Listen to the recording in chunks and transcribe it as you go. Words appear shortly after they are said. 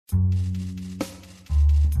Hey,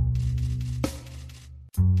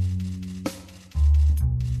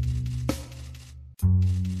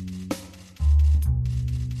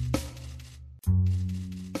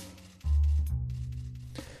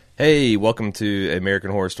 welcome to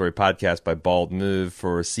American Horror Story Podcast by Bald Move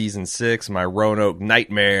for Season 6, my Roanoke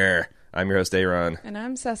Nightmare. I'm your host, Aaron. And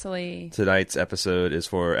I'm Cecily. Tonight's episode is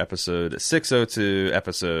for episode 602,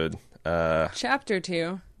 Chapter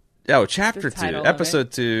 2. Oh, Chapter 2. Title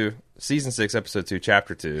Episode 2, Season 6, Episode 2,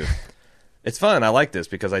 Chapter 2. It's fun. I like this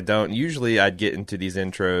because usually I'd get into these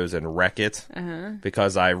intros and wreck it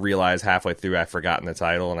because I realize halfway through I've forgotten the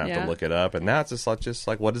title and I have to look it up. And now it's just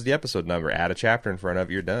like, what is the episode number? Add a chapter in front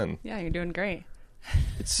of it, you're done. Yeah, you're doing great.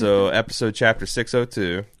 So, episode chapter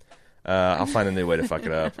 602. I'll find a new way to fuck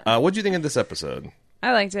it up. What'd you think of this episode?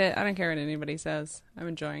 I liked it. I don't care what anybody says. I'm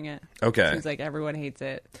enjoying it. Okay. Seems like everyone hates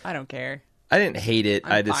it. I don't care. I didn't hate it.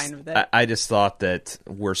 I'm fine with it. I just thought that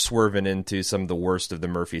we're swerving into some of the worst of the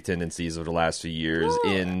Murphy tendencies of the last few years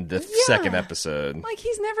in the second episode. Like,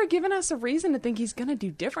 he's never given us a reason to think he's going to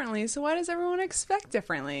do differently, so why does everyone expect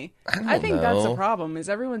differently? I think that's the problem, is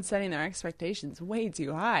everyone's setting their expectations way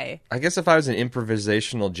too high. I guess if I was an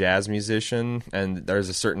improvisational jazz musician and there's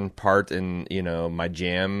a certain part in, my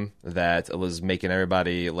jam that was making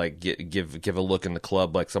everybody like give a look in the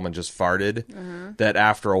club like someone just farted, that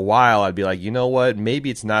after a while I'd be like, you know what? Maybe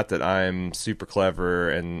it's not that I'm super clever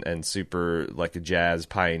and super like a jazz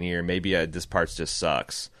pioneer. Maybe this part just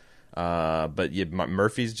sucks. But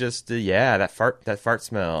Murphy's just that fart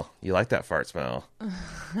smell. You like that fart smell?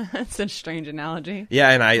 That's a strange analogy. Yeah,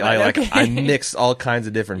 and I mix all kinds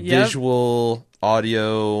of different visual,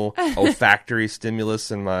 audio, olfactory stimulus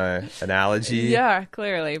in my analogy. Yeah,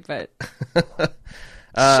 clearly, but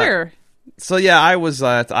sure. So yeah, I was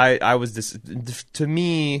this. To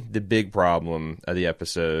me, the big problem of the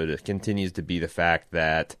episode continues to be the fact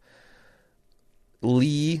that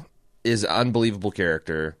Lee is an unbelievable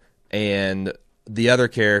character, and the other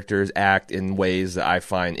characters act in ways that I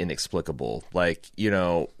find inexplicable. Like,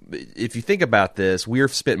 if you think about this,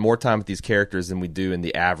 we've spent more time with these characters than we do in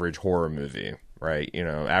the average horror movie, right?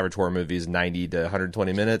 Average horror movie is 90 to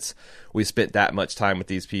 120 minutes. We spent that much time with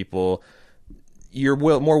these people. You're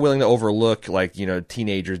more willing to overlook, like,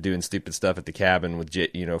 teenagers doing stupid stuff at the cabin with,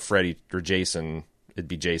 Freddy or Jason. It'd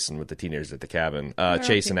be Jason with the teenagers at the cabin,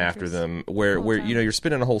 chasing after them. Where you're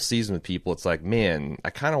spending a whole season with people. It's like, man, I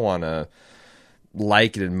kind of want to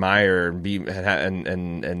like and admire and be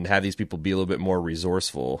and have these people be a little bit more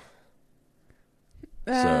resourceful.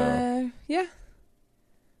 Yeah,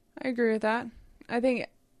 I agree with that. I think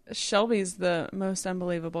Shelby's the most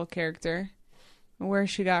unbelievable character. Where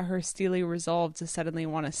she got her steely resolve to suddenly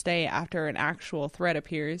want to stay after an actual threat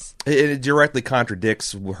appears. It directly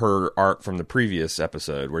contradicts her arc from the previous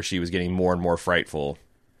episode, where she was getting more and more frightful.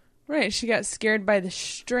 Right, she got scared by the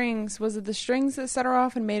strings. Was it the strings that set her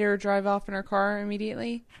off and made her drive off in her car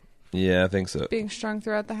immediately? Yeah, I think so. Being strung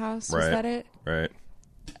throughout the house, right. Was that it? Right.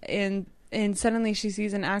 And suddenly she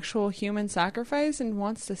sees an actual human sacrifice and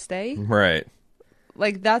wants to stay? Right.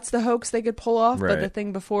 Like, that's the hoax they could pull off, right. But the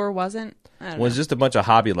thing before wasn't? Well, it's just a bunch of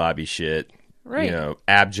Hobby Lobby shit. Right.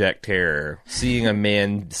 Abject terror. Seeing a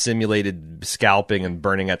man simulated scalping and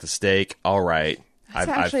burning at the stake. All right. That's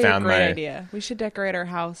actually a great idea. We should decorate our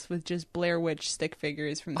house with just Blair Witch stick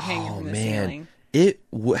figures hanging from the ceiling.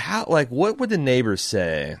 What would the neighbors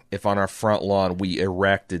say if on our front lawn we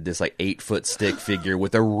erected this 8-foot stick figure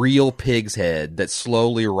with a real pig's head that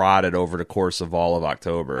slowly rotted over the course of all of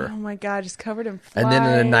October? Oh my God, just covered in flies. And then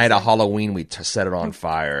in the night of Halloween we set it on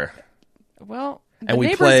fire. Well, and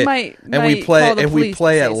we play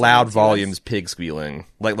at loud volumes pig squealing.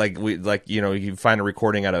 You find a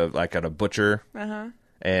recording at a butcher.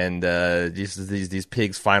 And these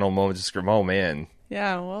pigs' final moments just scream, "Oh man."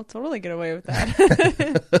 Yeah, we'll totally get away with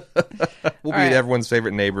that. We'll be everyone's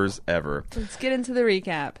favorite neighbors ever. Let's get into the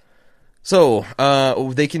recap. So,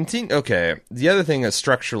 they continue. Okay, the other thing is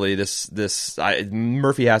structurally,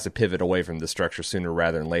 Murphy has to pivot away from the structure sooner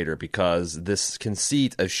rather than later, because this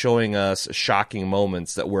conceit of showing us shocking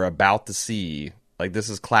moments that we're about to see, like, this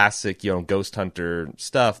is classic, Ghost Hunter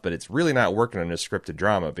stuff, but it's really not working on a scripted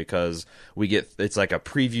drama, because it's like a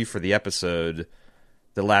preview for the episode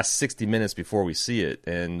the last 60 minutes before we see it,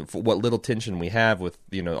 and what little tension we have with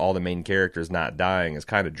all the main characters not dying is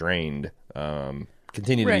kind of drained.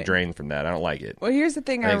 Continue to be drained from that. I don't like it. Well, here's the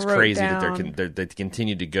thing I wrote down. It's crazy that they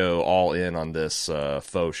continue to go all in on this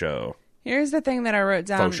faux show. Here's the thing that I wrote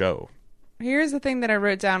down. Faux show. Here's the thing that I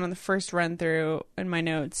wrote down on the first run through in my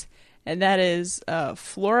notes, and that is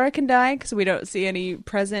Flora can die because we don't see any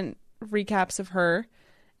present recaps of her,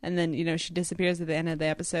 and then she disappears at the end of the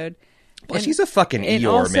episode. Well, she's a fucking and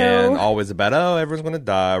Eeyore, also- man. Always about, oh, everyone's going to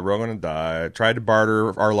die. We're all going to die. Tried to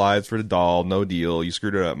barter our lives for the doll. No deal. You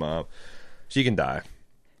screwed it up, Mom. She can die.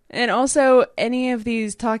 And also, any of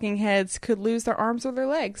these talking heads could lose their arms or their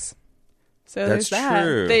legs. So That's there's that.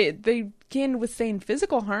 true. They can withstand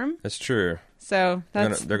physical harm. That's true. So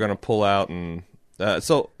that's They're going to pull out and...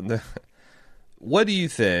 what do you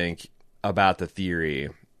think about the theory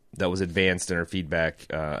that was advanced in our feedback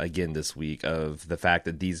again this week of the fact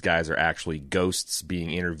that these guys are actually ghosts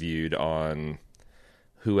being interviewed on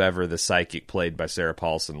whoever the psychic played by Sarah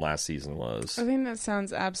Paulson last season was? I think that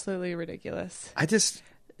sounds absolutely ridiculous.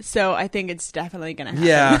 So I think it's definitely going to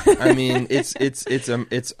happen. Yeah, I mean, it's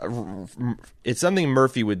something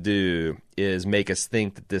Murphy would do is make us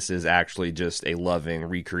think that this is actually just a loving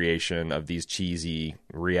recreation of these cheesy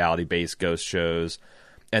reality-based ghost shows,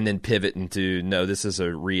 and then pivot into no, this is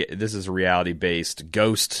a reality-based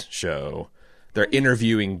ghost show. They're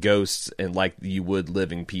interviewing ghosts and like you would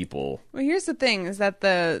living people. Well, here's the thing: is that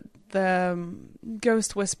the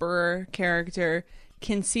ghost whisperer character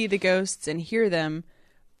can see the ghosts and hear them.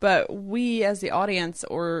 But we, as the audience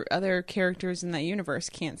or other characters in that universe,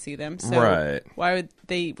 can't see them. So right. Why would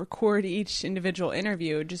they record each individual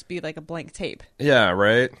interview? It would just be like a blank tape Yeah,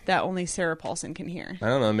 right? that only Sarah Paulson can hear. I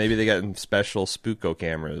don't know. Maybe they got special Spooko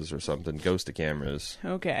cameras or something. Ghosta cameras.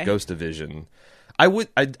 Okay. Ghost-O-Vision. I wish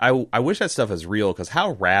that stuff was real, because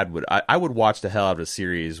how rad would... I would watch the hell out of a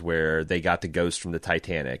series where they got the ghosts from the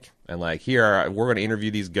Titanic. And like, we're going to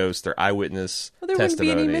interview these ghosts. Their eyewitness Well, there wouldn't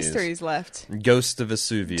be any mysteries left. Ghost of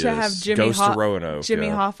Vesuvius. To have Jimmy Ghost of Roanoke. Jimmy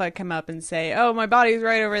Hoffa come up and say, "Oh, my body's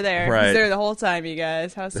right over there. Right. He's there the whole time, you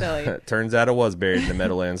guys. How silly." Turns out it was buried in the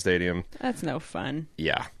Meadowlands Stadium. That's no fun.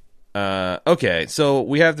 Yeah. Okay, so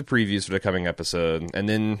we have the previews for the coming episode, and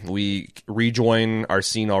then we rejoin our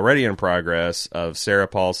scene already in progress of Sarah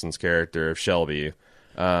Paulson's character of Shelby,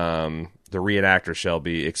 the reenactor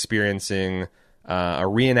Shelby, experiencing a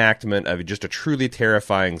reenactment of just a truly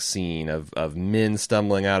terrifying scene of men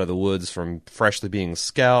stumbling out of the woods from freshly being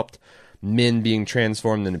scalped, men being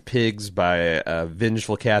transformed into pigs by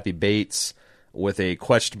vengeful Kathy Bates with a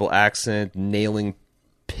questionable accent, nailing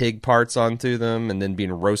pig parts onto them and then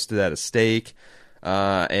being roasted at a stake.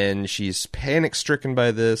 And she's panic-stricken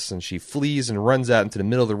by this, and she flees and runs out into the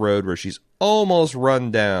middle of the road where she's almost run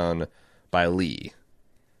down by Lee.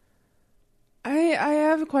 I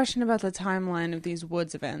have a question about the timeline of these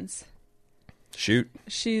woods events. Shoot.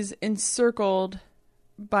 She's encircled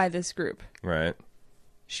by this group. Right.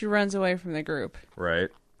 She runs away from the group. Right.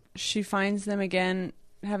 She finds them again,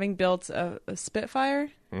 having built a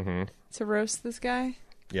Spitfire to roast this guy.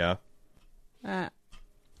 Yeah. I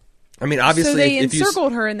mean, obviously, so they if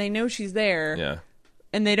encircled her, and they know she's there. Yeah.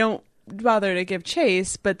 And they don't bother to give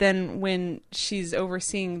chase, but then when she's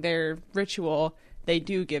overseeing their ritual, they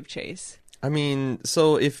do give chase. I mean,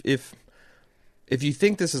 so if you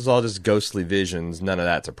think this is all just ghostly visions, none of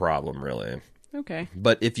that's a problem, really. Okay.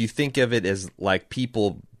 But if you think of it as like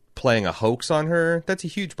people playing a hoax on her, that's a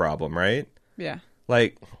huge problem, right? Yeah.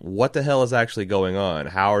 Like, what the hell is actually going on?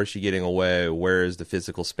 How is she getting away? Where is the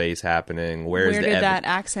physical space happening? Where did that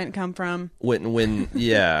accent come from? And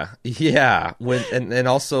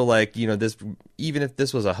also, like, you know, this, even if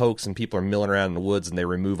this was a hoax and people are milling around in the woods and they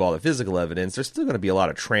remove all the physical evidence, there's still going to be a lot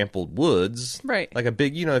of trampled woods. Right. Like a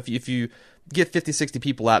big, you know, if you get 50, 60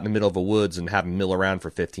 people out in the middle of the woods and have them mill around for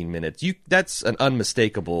 15 minutes, that's an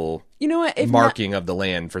unmistakable marking of the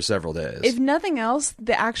land for several days. If nothing else,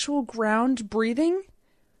 the actual ground breathing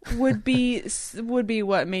would be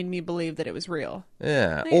what made me believe that it was real.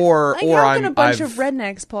 Yeah. Like, or how can a bunch of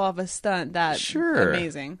rednecks pull off a stunt that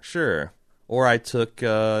amazing? Sure. Or I took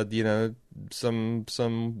some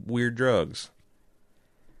weird drugs.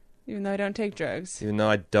 Even though I don't take drugs. Even though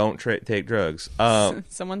I don't take drugs.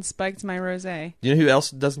 Someone spiked my rosé. You know who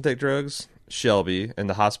else doesn't take drugs? Shelby. And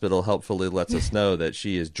the hospital helpfully lets us know that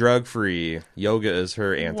she is drug-free. Yoga is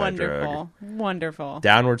her anti-drug. Wonderful.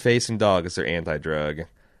 Downward-facing dog is her anti-drug.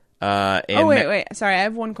 Wait. Sorry, I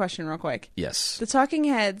have one question real quick. Yes. The talking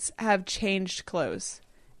heads have changed clothes.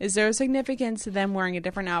 Is there a significance to them wearing a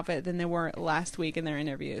different outfit than they were last week in their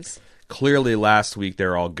interviews? Clearly last week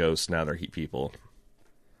they're all ghosts. Now they're people.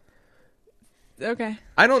 Okay.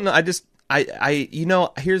 I don't know.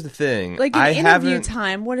 Here's the thing. Like in interview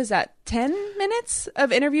time, what is that? 10 minutes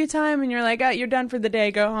of interview time, and you're like, you're done for the day.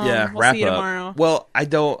 Go home. Yeah, we'll wrap see you up. tomorrow. Well, I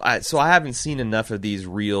haven't seen enough of these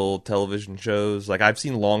real television shows. Like I've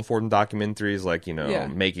seen long form documentaries, like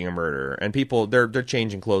Making a Murder, and people they're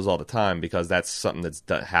changing clothes all the time because that's something that's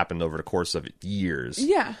happened over the course of years.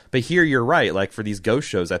 Yeah. But here you're right. Like for these ghost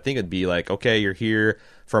shows, I think it'd be like, okay, you're here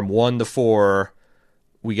from 1 to 4.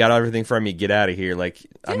 we got everything from you, get out of here. Like,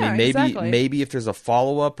 I Yeah, mean, exactly. maybe if there's a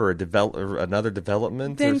follow-up or or another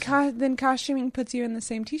development. Then costuming puts you in the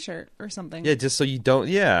same T-shirt or something. Yeah, just so you don't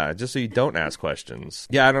ask questions.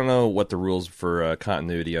 Yeah, I don't know what the rules for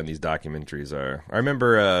continuity on these documentaries are. I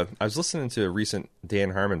remember I was listening to a recent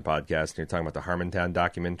Dan Harmon podcast, and you're talking about the Harmontown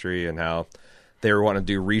documentary and how they were wanting to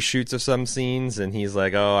do reshoots of some scenes, and he's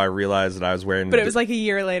like, "Oh, I realized that I was wearing." But it was like a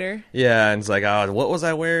year later. Yeah, and it's like, "Oh, what was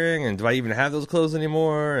I wearing? And do I even have those clothes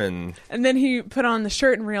anymore?" And then he put on the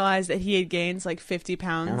shirt and realized that he had gained like 50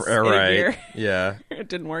 pounds in a year. Yeah. It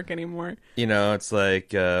didn't work anymore. You know, it's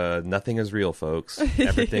like nothing is real, folks.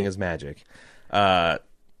 Everything is magic.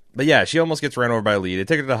 But yeah, she almost gets run over by Lee. They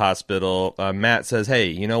take her to the hospital. Matt says, "Hey,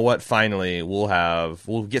 you know what? Finally,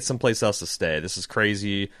 we'll get someplace else to stay. This is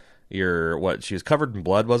crazy. She was covered in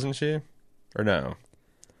blood, wasn't she? Or no?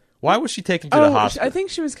 Why was she taken to the hospital? I think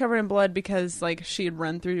she was covered in blood because like she had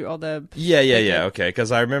run through all the... Yeah. Okay,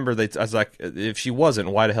 because I remember I was like, if she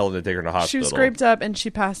wasn't, why the hell did they take her to the hospital? She was scraped up and she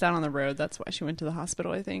passed out on the road. That's why she went to the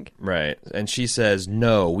hospital, I think. Right. And she says,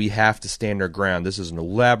 "No, we have to stand our ground. This is an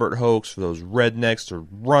elaborate hoax for those rednecks to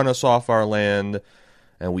run us off our land,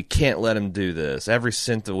 and we can't let them do this. Every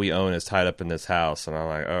cent that we own is tied up in this house." And I'm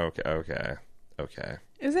like, okay.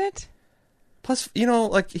 Is it? Plus,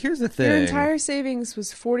 like, here's the thing. Your entire savings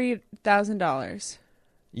was $40,000.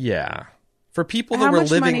 Yeah. For people How that were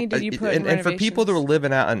much living, money did you put in and for people that were renovations?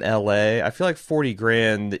 living out in LA, I feel like 40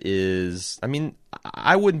 grand is, I mean,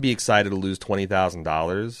 I wouldn't be excited to lose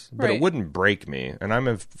 $20,000, but it Right. wouldn't break me. And I'm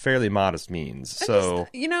of fairly modest means. So,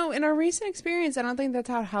 In our recent experience, I don't think that's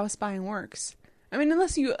how house buying works. I mean,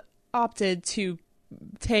 unless you opted to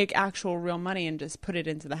take actual real money and just put it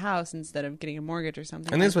into the house instead of getting a mortgage or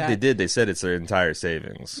something. and that's like what that. they did. They said it's their entire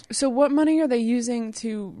savings. So what money are they using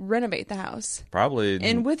to renovate the house? Probably.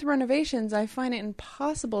 And with renovations, I find it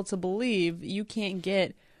impossible to believe you can't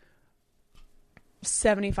get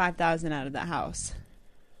 $75,000 out of that house.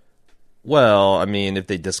 Well, I mean, if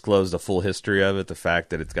they disclose the full history of it, the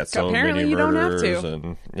fact that it's got so Apparently many you don't have murders, to.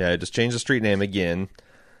 and yeah, just change the street name again.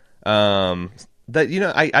 That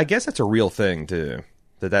I guess that's a real thing too.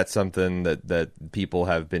 That's something that people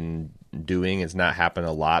have been doing. It's not happened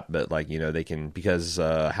a lot, but like they can, because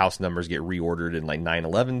house numbers get reordered in like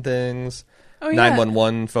 911 things. Oh, yeah.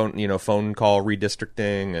 911 phone call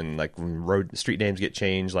redistricting, and like when road street names get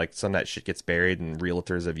changed, like some of that shit gets buried, and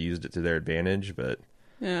realtors have used it to their advantage. But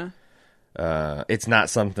Yeah. it's not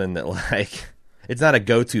something that like it's not a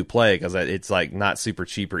go-to play, because it's like not super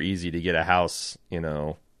cheap or easy to get a house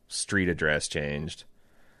street address changed.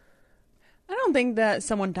 I don't think that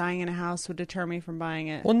someone dying in a house would deter me from buying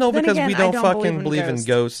it. Well, no, Then because again, we I don't don't fucking believe in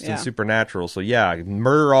ghosts Yeah. and supernatural. So yeah,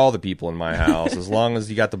 murder all the people in my house as long as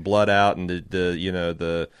you got the blood out and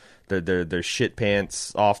their shit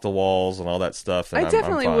pants off the walls and all that stuff. Then I I'm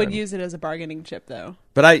definitely would fine. use it as a bargaining chip, though.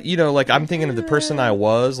 But I'm thinking of the person I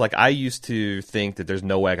was. Like, I used to think that there's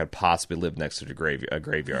no way I could possibly live next to a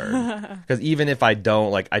graveyard. Because even if I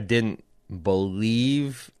don't, like, I didn't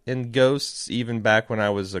believe in ghosts even back when I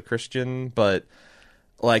was a Christian, but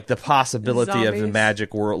like the possibility of the Zombies.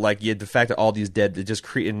 magic world, like the fact that all these dead, it just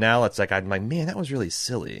create. And now it's like I'm like, man, that was really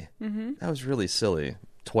silly. Mm-hmm. That was really silly.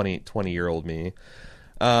 20-year-old me.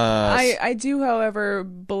 I do, however,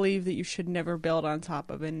 believe that you should never build on top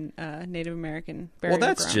of a Native American burial Well,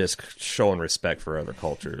 that's ground. just showing respect for other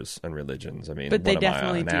cultures and religions. I mean, But they what am I,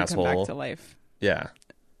 definitely an do asshole? come back to life. Yeah.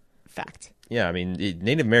 Fact. Yeah, I mean,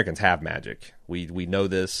 Native Americans have magic. We know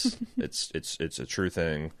this. It's a true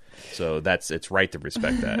thing. So it's right to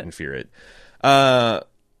respect that and fear it.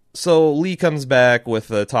 So Lee comes back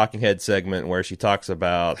with a talking head segment where she talks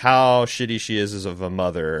about how shitty she is as of a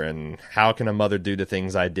mother, and how can a mother do the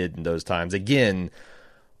things I did in those times. Again,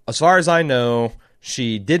 as far as I know,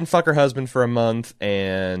 she didn't fuck her husband for a month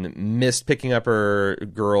and missed picking up her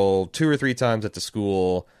girl 2 or 3 times at the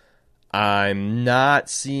school. I'm not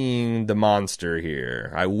seeing the monster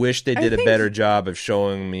here. I wish they did a think- better job of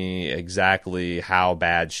showing me exactly how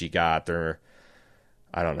bad she got there.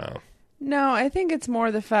 I don't know. No, I think it's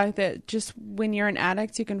more the fact that just when you're an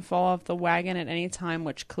addict, you can fall off the wagon at any time,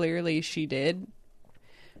 which clearly she did,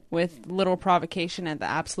 with little provocation at the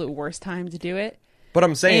absolute worst time to do it. What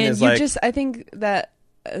I'm saying And is you like, just, I think that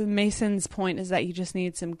Mason's point is that you just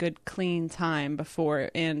need some good, clean time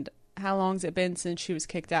before. And how long's it been since she was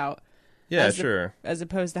kicked out? yeah, as sure. As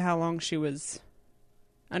opposed to how long she was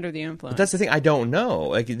under the influence. But that's the thing. I don't know.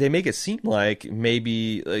 Like, they make it seem like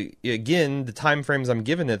maybe, like, again, the time frames I'm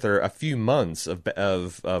giving it, there are a few months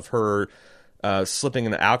of her slipping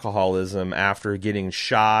into alcoholism after getting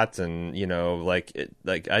shot, and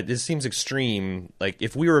it seems extreme. Like,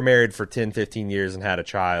 if we were married for 10, 15 years and had a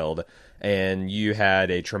child, and you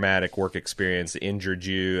had a traumatic work experience that injured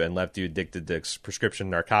you and left you addicted to prescription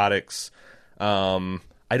narcotics,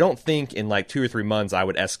 I don't think in like 2 or 3 months I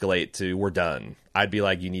would escalate to we're done. I'd be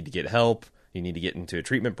like, you need to get help. You need to get into a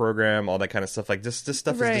treatment program, all that kind of stuff. Like this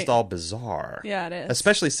stuff is just all bizarre. Yeah, it is.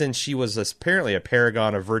 Especially since she was apparently a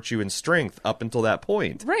paragon of virtue and strength up until that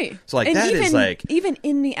point. Right. So like and that even, is like, even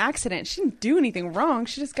in the accident, she didn't do anything wrong.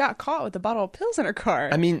 She just got caught with a bottle of pills in her car.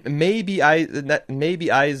 I mean, maybe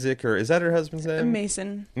Isaac, or is that her husband's name?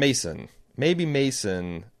 Mason. Maybe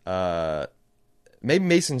Mason. Maybe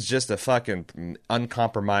Mason's just a fucking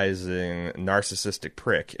uncompromising narcissistic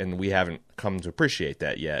prick, and we haven't come to appreciate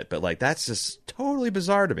that yet. But like, that's just totally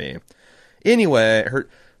bizarre to me. Anyway,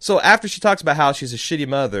 so after she talks about how she's a shitty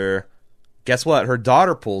mother, guess what? Her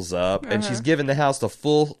daughter pulls up, and she's giving the house the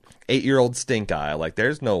full 8-year-old stink eye. Like,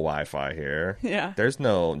 there's no Wi-Fi here. Yeah. There's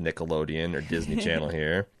no Nickelodeon or Disney Channel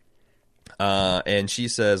here. And she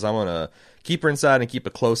says, I'm gonna keep her inside and keep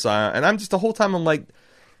a close eye on. And I'm just, the whole time I'm like,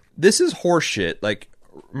 this is horseshit. Like,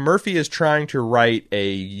 Murphy is trying to write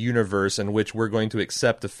a universe in which we're going to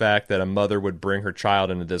accept the fact that a mother would bring her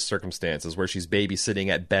child into this circumstances where she's babysitting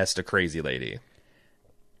at best a crazy lady.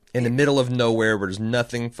 In the middle of nowhere where there's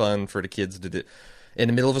nothing fun for the kids to do. In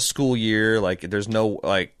the middle of a school year, like, there's no,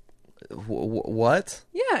 like, what?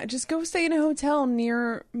 Yeah, just go stay in a hotel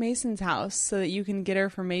near Mason's house so that you can get her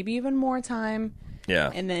for maybe even more time.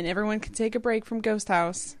 Yeah. And then everyone can take a break from Ghost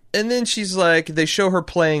House. And then she's like, they show her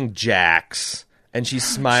playing jacks, and she's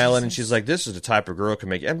smiling, and she's like, this is the type of girl who can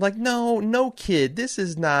make it. I'm like, no, kid, this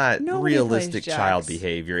is not Nobody realistic plays child jacks.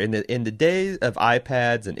 behavior. In the days of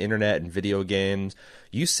iPads and internet and video games,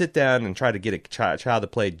 you sit down and try to get a child to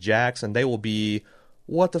play jacks, and they will be,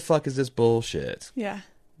 what the fuck is this bullshit? Yeah.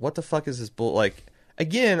 What the fuck is this bull? Like,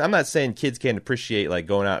 again, I'm not saying kids can't appreciate like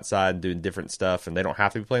going outside and doing different stuff, and they don't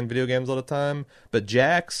have to be playing video games all the time. But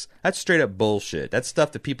jacks, that's straight up bullshit. That's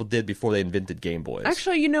stuff that people did before they invented Game Boys.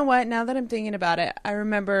 Actually, you know what? Now that I'm thinking about it, I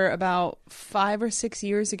remember about 5 or 6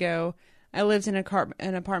 years ago, I lived in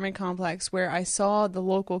an apartment complex where I saw the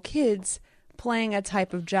local kids playing a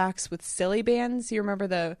type of jacks with silly bands. You remember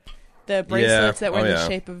the bracelets that were in the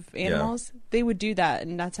shape of animals? Yeah. They would do that,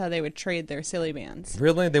 and that's how they would trade their silly bands.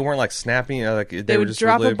 Really? They weren't like snapping? Like they would just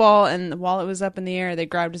drop a ball, and while it was up in the air, they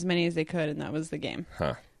grabbed as many as they could, and that was the game.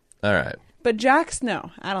 Huh. All right. But jacks,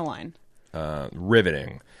 no. Out of line.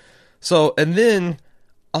 Riveting. So, and then,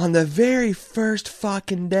 on the very first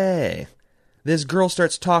fucking day, this girl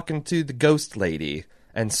starts talking to the ghost lady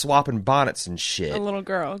and swapping bonnets and shit. A little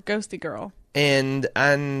girl. Ghosty girl. And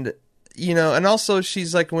you know, and also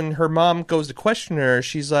she's like, when her mom goes to question her,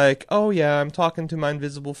 she's like, oh yeah, I'm talking to my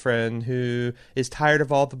invisible friend who is tired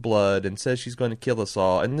of all the blood and says she's going to kill us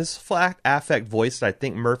all. And this flat affect voice that I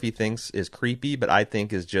think Murphy thinks is creepy, but I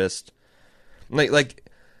think is just like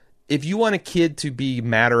if you want a kid to be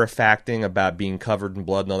matter-of-facting about being covered in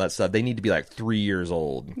blood and all that stuff, they need to be like 3 years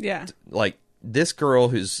old. Yeah. Like, this girl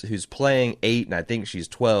who's playing 8 and I think she's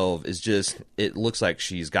 12 is just, it looks like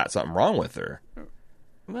she's got something wrong with her.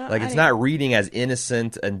 Well, Like, it's not reading as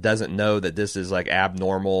innocent and doesn't know that this is, like,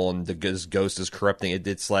 abnormal and the ghost is corrupting.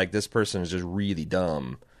 It's like this person is just really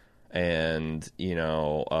dumb and, you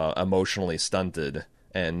know, emotionally stunted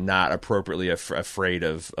and not appropriately afraid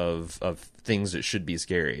of things that should be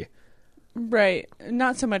scary. Right.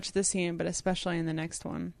 Not so much this scene, but especially in the next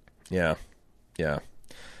one. Yeah. Yeah.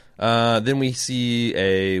 Then we see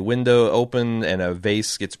a window open and a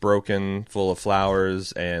vase gets broken full of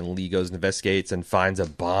flowers, and Lee goes and investigates and finds a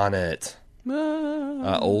bonnet.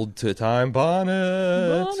 Old to time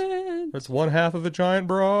bonnet. It's one half of a giant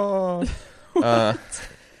bra. Oh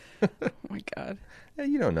my God. Yeah,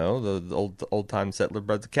 you don't know. The old time settler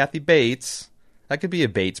brothers. Kathy Bates. That could be a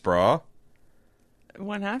Bates bra.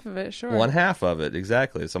 One half of it, sure. One half of it,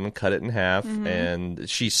 exactly. Someone cut it in half, and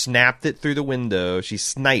she snapped it through the window. She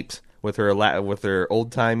sniped with her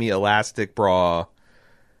old-timey elastic bra,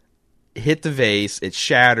 hit the vase. It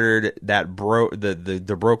shattered. That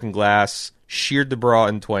the broken glass sheared the bra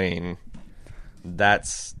in twain.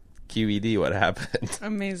 That's QED what happened.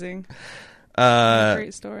 Amazing.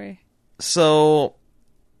 Great story. So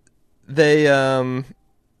they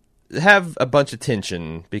have a bunch of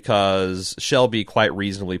tension because Shelby quite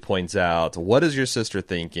reasonably points out, what is your sister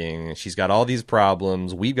thinking? She's got all these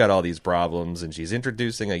problems. We've got all these problems. And she's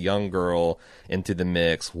introducing a young girl into the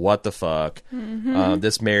mix. What the fuck?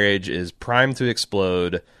 This marriage is primed to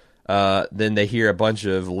explode. Then they hear a bunch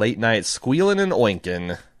of late night squealing and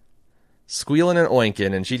oinking.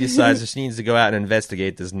 And she decides that she needs to go out and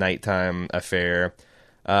investigate this nighttime affair.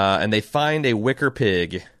 And they find a wicker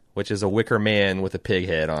pig, which is a wicker man with a pig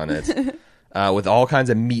head on it. with all kinds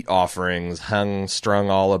of meat offerings strung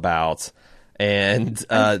all about. And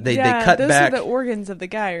they cut those back. Are the organs of the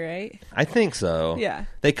guy, right? I think so. Yeah.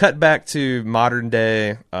 They cut back to modern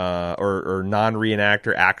day or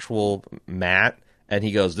non-reenactor actual Matt, and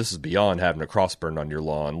he goes, "This is beyond having a cross burned on your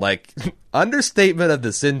lawn." Like, understatement of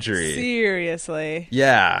the century. Seriously.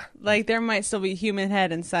 Yeah. Like, there might still be human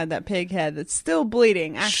head inside that pig head that's still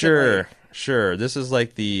bleeding, actively. Sure. This is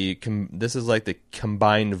like the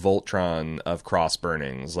combined Voltron of cross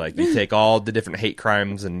burnings. Like, you take all the different hate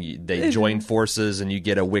crimes and they join forces, and you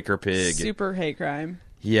get a wicker pig. Super hate crime.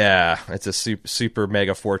 Yeah, it's a super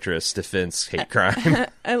mega fortress defense hate crime.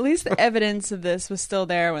 At least the evidence of this was still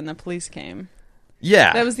there when the police came.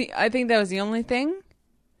 Yeah, I think that was the only thing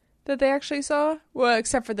that they actually saw. Well,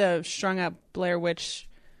 except for the strung up Blair Witch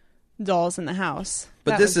dolls in the house.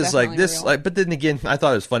 But this is like this, real. Like. But then again, I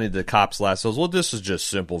thought it was funny. The cops last says, "Well, this is just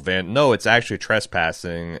simple No, it's actually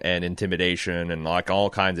trespassing and intimidation and like all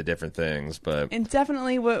kinds of different things." But and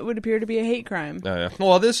definitely what would appear to be a hate crime.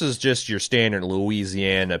 Well, this is just your standard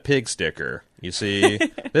Louisiana pig sticker. You see,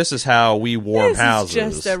 this is how we warm houses.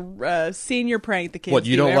 This is just a senior prank the kids. What,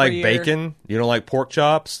 you don't like year. bacon? You don't like pork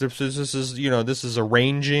chops? This is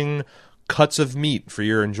arranging cuts of meat for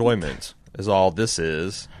your enjoyment. Is all this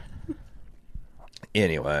is.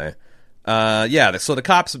 Anyway, so the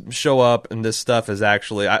cops show up, and this stuff is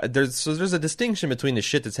actually there's a distinction between the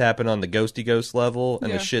shit that's happened on the ghosty ghost level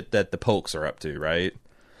and the shit that the Pokes are up to, right?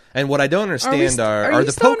 And what I don't understand are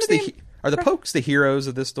the Pokes the Pokes the heroes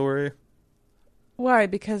of this story? Why?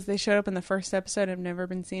 Because they showed up in the first episode and have never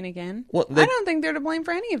been seen again? Well, I don't think they're to blame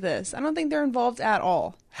for any of this. I don't think they're involved at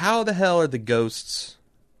all. How the hell are the ghosts?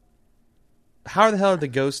 How the hell are the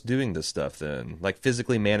ghosts doing this stuff then? Like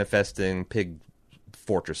physically manifesting pig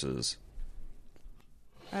fortresses?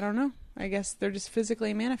 I don't know. I guess they're just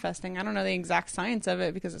physically manifesting. I don't know the exact science of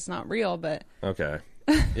it because it's not real, but... Okay.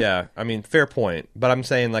 Yeah, I mean, fair point. But I'm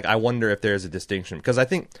saying, like, I wonder if there's a distinction. Because I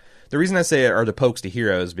think the reason I say are the Pokes the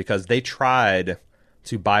heroes because they tried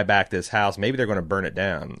to buy back this house. Maybe they're going to burn it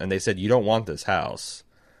down. And they said, you don't want this house.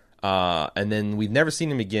 And then we've never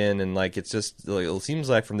seen him again. And, like, it's just, like, it seems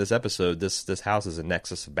like from this episode, this house is a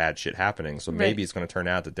nexus of bad shit happening. So maybe it's going to turn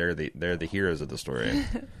out that they're the heroes of the story.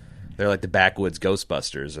 They're like the backwoods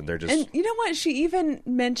Ghostbusters, and they're just... And you know what? She even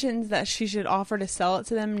mentions that she should offer to sell it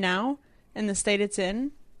to them now in the state it's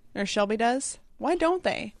in, or Shelby does. Why don't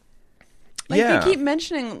they? Like, yeah. They keep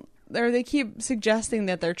mentioning, or they keep suggesting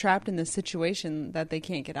that they're trapped in this situation that they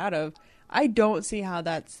can't get out of. I don't see how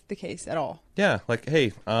that's the case at all. Yeah, like,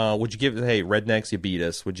 hey, rednecks, you beat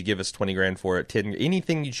us. Would you give us 20 grand for it? 10,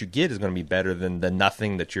 anything you should get is going to be better than the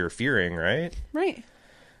nothing that you're fearing, right? Right.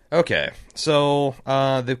 Okay, so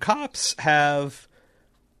the cops have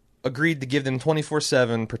agreed to give them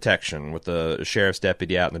 24/7 protection with the sheriff's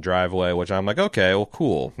deputy out in the driveway, which I'm like, okay, well,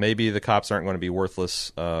 cool. Maybe the cops aren't going to be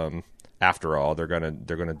worthless after all. They're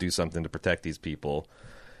gonna do something to protect these people.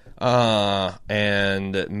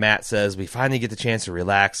 And Matt says we finally get the chance to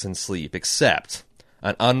relax and sleep, except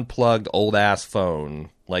an unplugged old ass phone,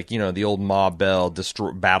 like the old Ma Bell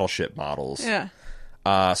battleship models.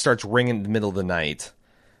 Yeah. Starts ringing in the middle of the night.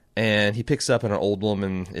 And he picks up and an old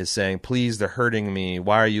woman is saying, please, they're hurting me.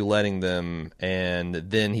 Why are you letting them? And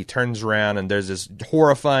then he turns around and there's this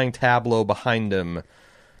horrifying tableau behind him.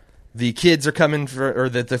 The kids are coming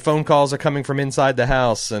the phone calls are coming from inside the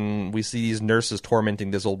house. And we see these nurses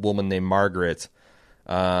tormenting this old woman named Margaret.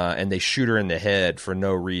 And they shoot her in the head for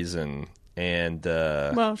no reason. And,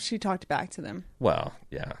 well, she talked back to them. Well,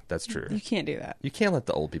 yeah, that's true. You can't do that. You can't let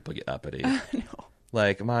the old people get uppity. No.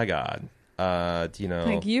 Like, my God.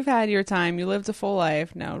 Like, you've had your time. You lived a full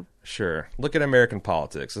life. Now, sure. Look at American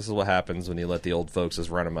politics. This is what happens when you let the old folks just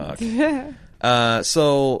run amok.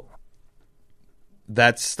 So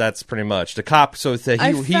that's pretty much the cop. So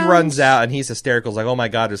he runs out and he's hysterical. He's like, "Oh my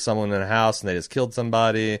God, there's someone in the house and they just killed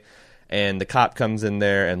somebody." And the cop comes in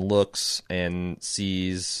there and looks and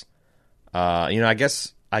sees. I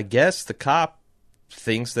guess the cop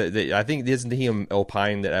thinks that I think isn't he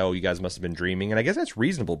opined that you guys must have been dreaming, and I guess that's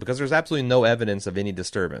reasonable because there's absolutely no evidence of any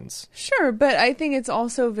disturbance. Sure, but I think it's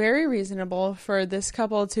also very reasonable for this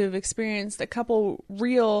couple to have experienced a couple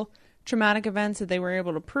real traumatic events that they were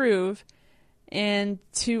able to prove, and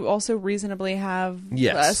to also reasonably have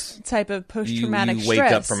a type of post-traumatic stress. You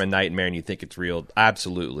wake up from a nightmare and you think it's real.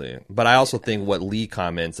 Absolutely, but I also think what Lee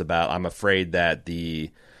comments about, I'm afraid that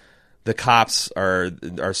the cops are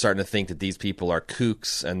starting to think that these people are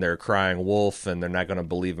kooks and they're crying wolf and they're not going to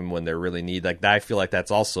believe them when they really need. Like, I feel like that's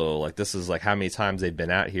also like, this is like how many times they've been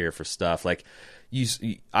out here for stuff. Like,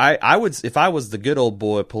 I would, if I was the good old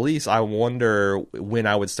boy police, I wonder when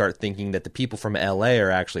I would start thinking that the people from LA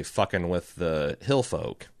are actually fucking with the hill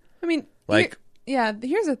folk. I mean, like,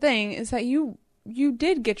 here's the thing: is that you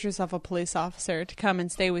did get yourself a police officer to come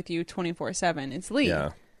and stay with you 24/7. It's Lee.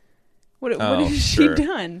 Yeah. What has she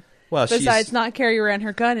done? Well, besides not carry around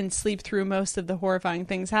her gun and sleep through most of the horrifying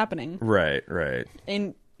things happening. Right.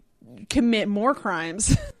 And commit more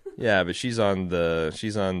crimes. Yeah, but she's on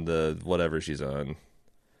the whatever she's on.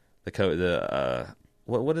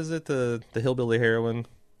 What is it? The hillbilly heroin?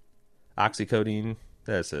 Oxycodone?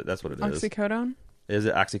 That's it. That's what it is. Oxycodone? Is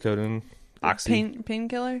it oxycodone?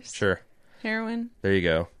 Painkillers? Sure. Heroin? There you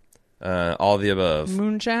go. All the above.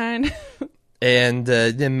 Moonshine? And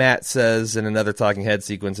then Matt says in another talking head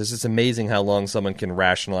sequence, it's just amazing how long someone can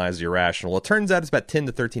rationalize the irrational. Well, it turns out it's about 10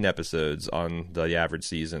 to 13 episodes on the average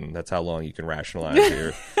season. That's how long you can rationalize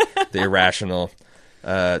the irrational.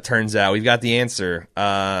 Turns out we've got the answer.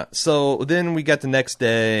 So then we got the next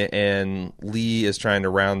day, and Lee is trying to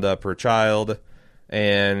round up her child,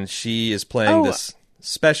 and she is playing this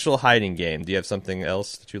special hiding game. Do you have something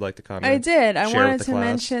else that you'd like to comment? I did. I wanted to class?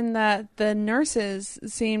 mention that the nurses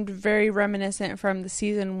seemed very reminiscent from the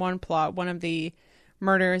season 1 plot. One of the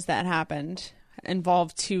murders that happened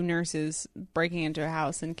involved 2 nurses breaking into a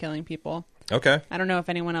house and killing people. Okay. I don't know if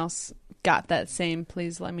anyone else got that same.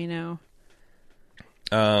 Please let me know.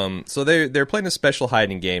 So they're playing a special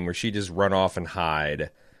hiding game where she just run off and hide.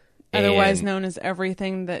 Otherwise known as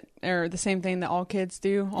everything that, or the same thing that all kids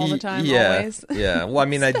do all the time, always. Yeah. Well, I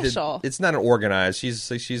mean, it's not an organized.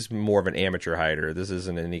 She's more of an amateur hider. This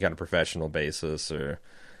isn't any kind of professional basis, or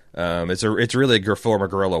it's really a form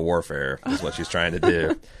of guerrilla warfare is what she's trying to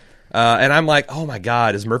do. And I'm like, oh my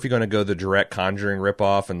god, is Murphy going to go the direct Conjuring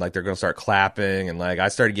ripoff, and like they're going to start clapping, and like I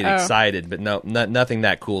started getting excited, but no, nothing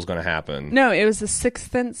that cool is going to happen. No, it was the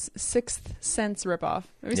Sixth Sense ripoff.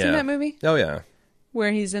 Have you seen that movie? Oh yeah.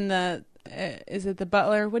 Where he's in the, is it the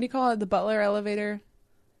butler? What do you call it? The butler elevator?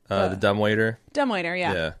 The dumbwaiter. Dumbwaiter,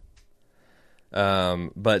 yeah. Yeah.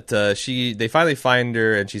 But they finally find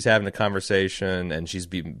her, and she's having a conversation, and she's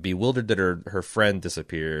bewildered that her friend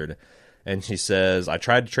disappeared, and she says, "I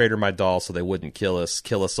tried to trade her my doll so they wouldn't kill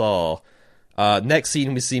us all." Next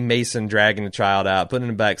scene, we see Mason dragging the child out, putting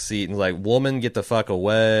in the back seat, and like, "Woman, get the fuck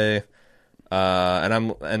away." And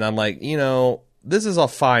I'm like, this is a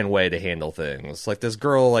fine way to handle things. Like this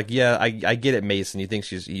girl, like, yeah, I get it, Mason. You think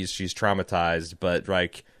she's traumatized, but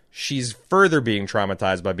like she's further being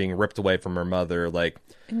traumatized by being ripped away from her mother. Like,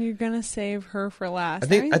 and you're gonna save her for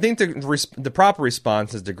last. I think the proper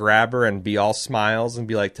response is to grab her and be all smiles and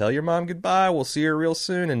be like, "Tell your mom goodbye. We'll see her real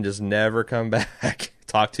soon," and just never come back.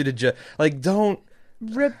 Talk to the judge. Like, don't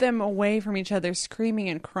rip them away from each other, screaming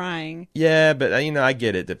and crying. Yeah, but I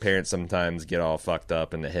get it that parents sometimes get all fucked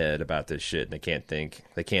up in the head about this shit, and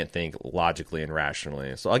they can't think logically and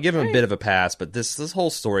rationally. So I'll give them a bit of a pass, but this whole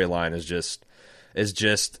storyline is just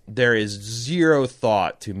there is zero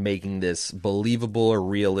thought to making this believable or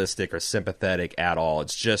realistic or sympathetic at all.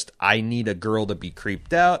 It's just, I need a girl to be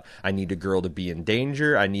creeped out, I need a girl to be in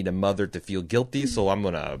danger, I need a mother to feel guilty, so I'm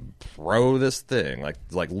gonna throw this thing like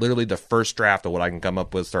literally the first draft of what I can come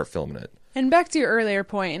up with, start filming it. And back to your earlier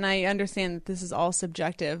point, and I understand that this is all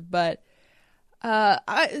subjective, but part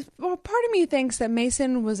of me thinks that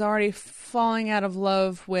Mason was already falling out of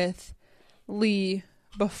love with Lee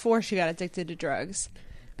before she got addicted to drugs,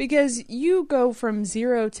 because you go from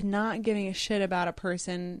 0 to not giving a shit about a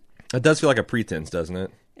person. It does feel like a pretense, doesn't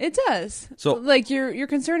it? It does. So, like, you're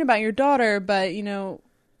concerned about your daughter, but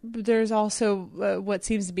there's also what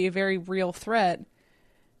seems to be a very real threat,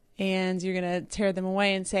 and you're gonna tear them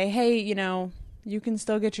away and say, hey, you can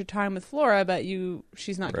still get your time with Flora, but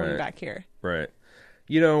she's not coming back here. Right.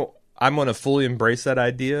 I'm going to fully embrace that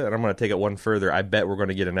idea, and I'm going to take it one further. I bet we're going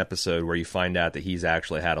to get an episode where you find out that he's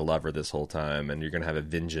actually had a lover this whole time, and you're going to have a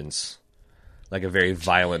vengeance, like a very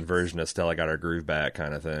violent version of Stella Got Her Groove Back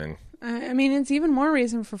kind of thing. I mean, it's even more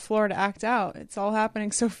reason for Flora to act out. It's all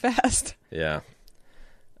happening so fast. Yeah.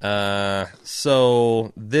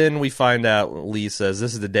 So then we find out Lee says,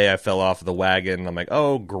 "This is the day I fell off the wagon." I'm like,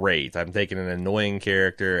 oh, great. I'm taking an annoying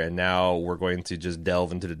character, and now we're going to just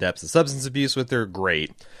delve into the depths of substance abuse with her.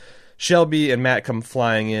 Great. Shelby and Matt come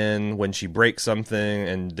flying in when she breaks something,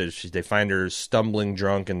 and they find her stumbling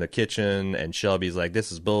drunk in the kitchen, and Shelby's like,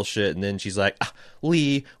 this is bullshit, and then she's like,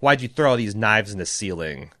 Lee, why'd you throw all these knives in the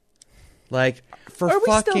ceiling? Like, Are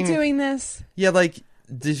we still doing this? Yeah, like,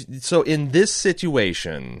 so in this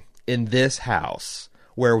situation, in this house,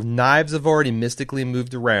 where knives have already mystically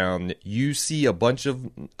moved around, you see a bunch of,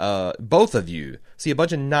 both of you, see a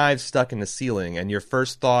bunch of knives stuck in the ceiling, and your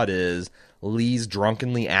first thought is, Lee's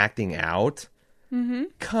drunkenly acting out.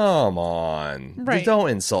 Come on. Right. Don't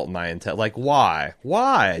insult my intent. Like, why?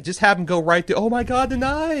 Why? Just have him go right through. Oh, my God, the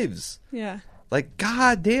knives. Yeah. Like,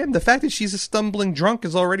 God damn, the fact that she's a stumbling drunk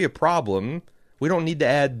is already a problem. We don't need to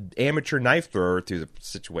add amateur knife thrower to the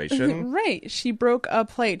situation. Right. She broke a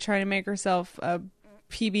plate trying to make herself a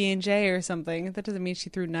PB&J or something. That doesn't mean she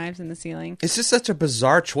threw knives in the ceiling. It's just such a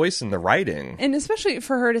bizarre choice in the writing. And especially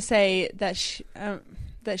for her to say that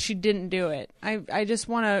she didn't do it. I just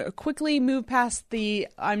want to quickly move past the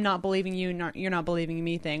I'm not believing you, you're not believing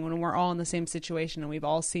me thing when we're all in the same situation and we've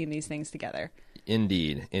all seen these things together.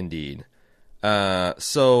 Indeed.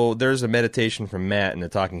 So there's a meditation from Matt in the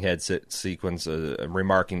Talking Head sequence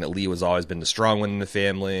remarking that Lee has always been the strong one in the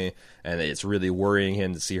family, and it's really worrying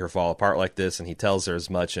him to see her fall apart like this, and he tells her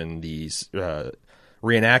as much in the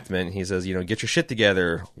reenactment. He says, get your shit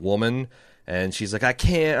together, woman. And she's like, I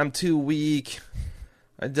can't, I'm too weak.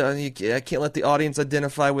 I can't let the audience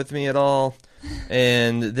identify with me at all.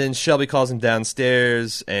 And then Shelby calls him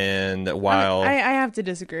downstairs, and while... I have to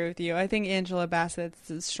disagree with you. I think Angela Bassett's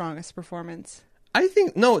the strongest performance. I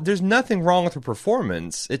think, no, there's nothing wrong with her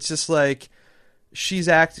performance. It's just like, she's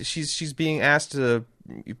being asked to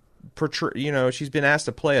portray, she's been asked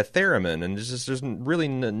to play a theremin, and there's really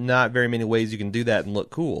not very many ways you can do that and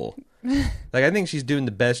look cool. Like, I think she's doing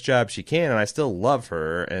the best job she can, and I still love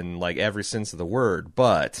her in, like, every sense of the word,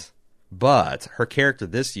 but her character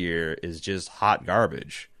this year is just hot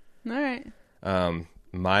garbage. All right.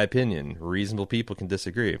 My opinion. Reasonable people can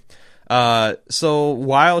disagree. So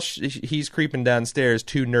while he's creeping downstairs,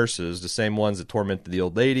 two nurses, the same ones that tormented the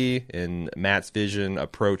old lady in Matt's vision,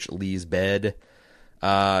 approach Lee's bed.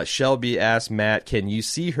 Shelby asks Matt, can you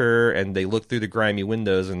see her? And they look through the grimy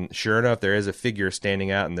windows, and sure enough, there is a figure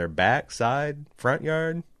standing out in their front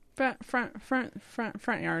yard.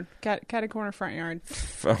 Front yard. Catty corner front yard.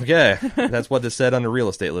 Okay. That's what this said on the real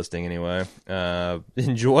estate listing anyway.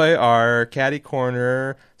 Enjoy our catty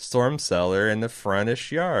corner storm cellar in the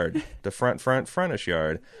frontish yard. The frontish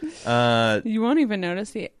yard. You won't even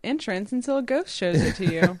notice the entrance until a ghost shows it to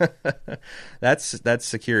you. That's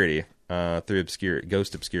security through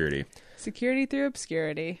ghost obscurity. Security through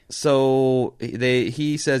obscurity. So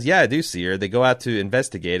he says, yeah, I do see her. They go out to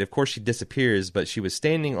investigate. Of course, she disappears, but she was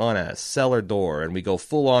standing on a cellar door, and we go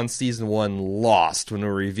full on season 1 Lost when we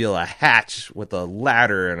reveal a hatch with a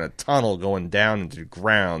ladder and a tunnel going down into the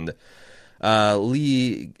ground.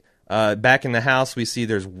 Lee, back in the house, we see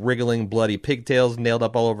there's wriggling bloody pigtails nailed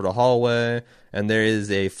up all over the hallway, and there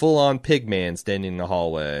is a full-on pig man standing in the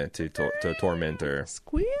hallway to torment her.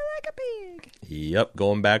 Squeal like a pig. Yep,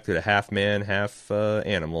 going back to the half man, half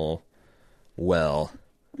animal well.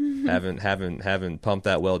 Haven't pumped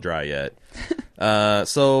that well dry yet.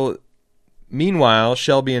 So meanwhile,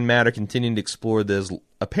 Shelby and Matt are continuing to explore this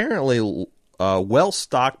apparently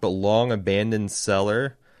well-stocked but long abandoned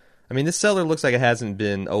cellar. I mean, this cellar looks like it hasn't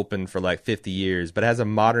been open for like 50 years, but it has a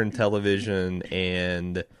modern television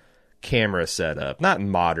and camera setup. Not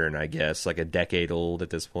modern, I guess, like a decade old at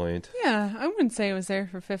this point. Yeah, I wouldn't say it was there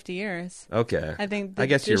for 50 years. Okay. I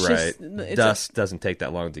guess you're right. Dust doesn't take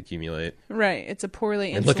that long to accumulate. Right. It's a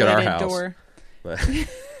poorly and insulated look at our house. door. But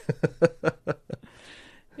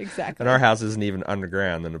Exactly. and our house isn't even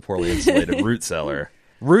underground in a poorly insulated root cellar.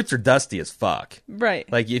 Roots are dusty as fuck. Right.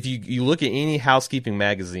 Like, if you look at any housekeeping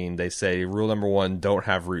magazine, they say, rule number 1, don't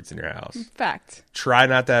have roots in your house. Fact. Try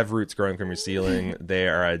not to have roots growing from your ceiling. They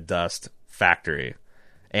are a dust factory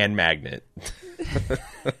and magnet.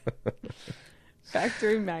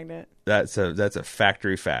 Factory magnet. That's a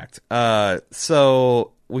factory fact.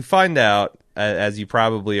 So we find out, as you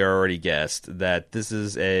probably already guessed, that this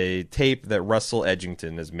is a tape that Russell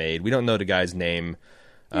Edgington has made. We don't know the guy's name.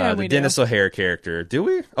 The Dennis O'Hare character. Do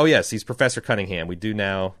we? Oh, yes. He's Professor Cunningham. We do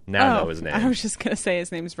now know his name. I was just going to say his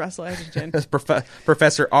name is Russell Edgington.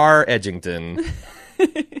 Professor R. Edgington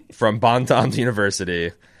from Bon Tom's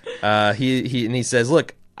University. He says,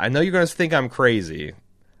 look, I know you're going to think I'm crazy,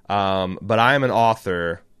 but I am an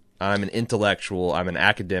author. I'm an intellectual. I'm an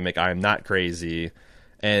academic. I am not crazy.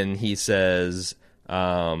 And he says...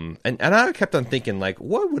 and I kept on thinking, like,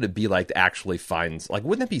 what would it be like to actually find, like,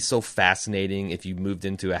 wouldn't it be so fascinating if you moved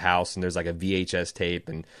into a house and there's like a VHS tape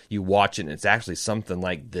and you watch it and it's actually something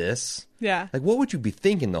like this? Yeah. Like, what would you be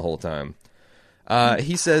thinking the whole time?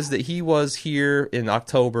 He says that he was here in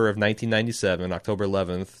October of 1997, October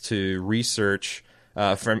 11th, to research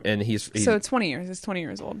so 20 years. It's 20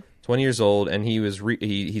 years old. 20 years old, and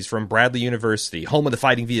he's from Bradley University, home of the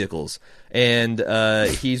fighting vehicles, and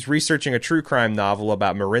he's researching a true crime novel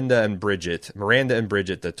about Miranda and Bridget,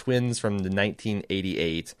 the twins from the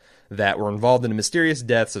 1988 that were involved in the mysterious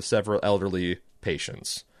deaths of several elderly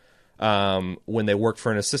patients when they worked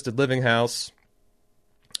for an assisted living house.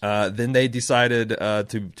 Then they decided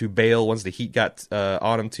to bail once the heat got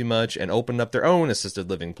on them too much and opened up their own assisted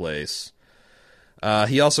living place.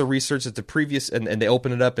 He also researched at the previous, and they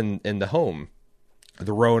opened it up in the home,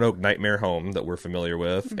 the Roanoke Nightmare Home that we're familiar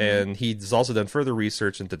with. Mm-hmm. And he's also done further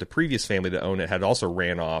research into the previous family that owned it had also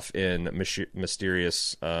ran off in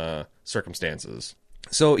mysterious circumstances.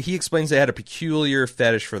 So he explains they had a peculiar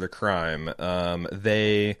fetish for the crime.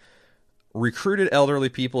 They recruited elderly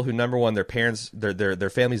people who, number one, their parents, their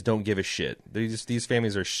families don't give a shit. These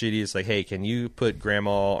families are shitty. It's like, hey, can you put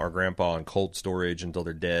grandma or grandpa in cold storage until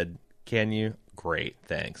they're dead? Can you? Great,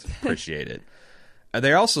 thanks, appreciate it.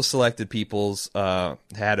 They also selected people's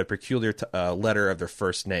had a peculiar letter of their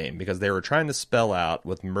first name because they were trying to spell out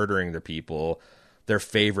with murdering their people their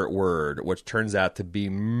favorite word, which turns out to be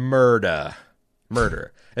murder.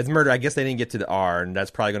 Murder. It's murder. I guess they didn't get to the R, and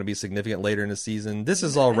that's probably going to be significant later in the season. This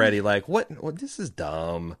is already like, what this is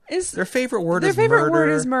dumb. Their favorite word is murder. Their favorite word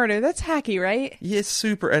is murder. That's hacky, right? Yeah, it's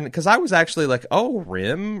super. And because I was actually like, oh,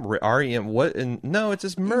 R-E-M, what? And no, it's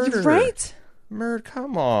just murder. Right? Murder,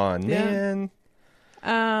 come on, man.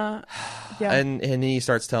 Yeah. And he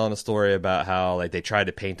starts telling a story about how like they tried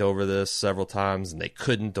to paint over this several times and they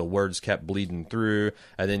couldn't. The words kept bleeding through,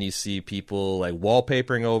 and then you see people like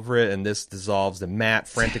wallpapering over it, and this dissolves. The Matt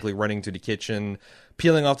frantically running to the kitchen,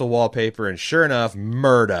 peeling off the wallpaper, and sure enough,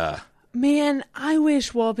 murder. Man, I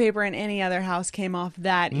wish wallpaper in any other house came off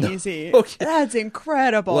that easy. Okay. That's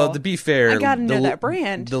incredible. Well, to be fair, I gotta know that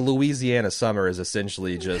brand. The Louisiana summer is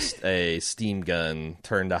essentially just a steam gun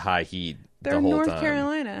turned to high heat. They're the whole North time.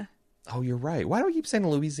 Carolina. Oh, you're right. Why do I keep saying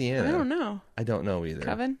Louisiana? I don't know. I don't know either.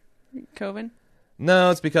 Coven?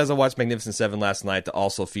 No, it's because I watched Magnificent Seven last night that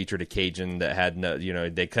also featured a Cajun that had no,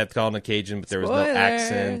 they kept calling it Cajun, but there was no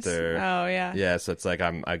accent or. Oh yeah. Yeah, so it's like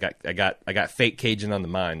I got fake Cajun on the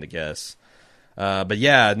mind, I guess. But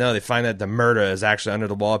yeah, no, they find that the murder is actually under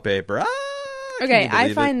the wallpaper. Okay,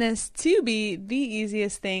 I find this to be the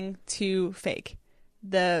easiest thing to fake.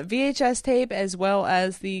 The VHS tape as well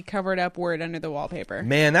as the covered up word under the wallpaper.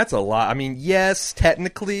 Man, that's a lot. I mean, yes,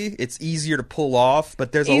 technically it's easier to pull off,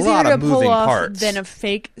 but there's a lot of moving parts. Than a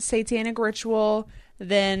fake satanic ritual,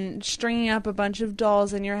 than stringing up a bunch of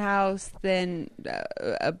dolls in your house, than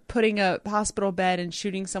putting a hospital bed and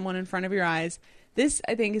shooting someone in front of your eyes. This,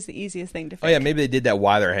 I think, is the easiest thing to fake. Oh yeah, maybe they did that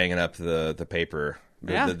while they're hanging up the paper.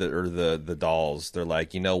 Yeah. The dolls. They're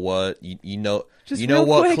like, you know what? You know Just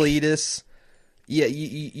what, quick. Cletus? Yeah,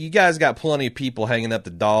 you guys got plenty of people hanging up the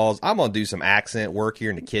dolls. I'm gonna do some accent work here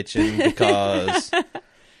in the kitchen because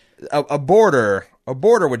a border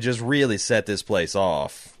would just really set this place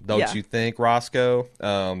off, don't you think, Roscoe?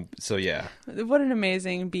 So yeah. What an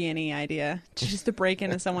amazing B&E idea, just to break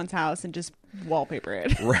into someone's house and just wallpaper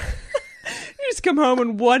it. Right. You just come home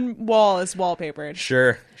and one wall is wallpapered.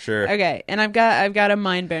 Sure. Okay, and I've got a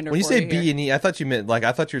mind bender. When you say B&E, B&E, I thought you meant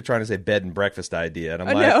I thought you were trying to say bed and breakfast idea, and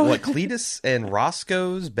I'm no. what, Cletus and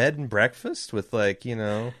Roscoe's bed and breakfast with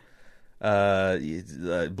Blair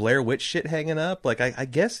Witch shit hanging up? Like I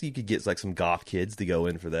guess you could get like some goth kids to go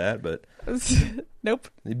in for that, but nope.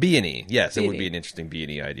 B&E, yes, B&E. It would be an interesting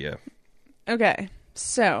B&E idea. Okay,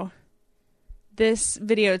 so this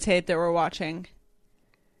videotape that we're watching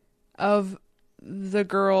of the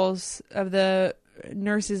girls, of the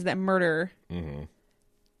nurses that murder,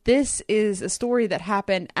 this is a story that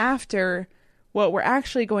happened after what we're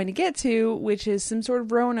actually going to get to, which is some sort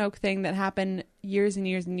of Roanoke thing that happened years and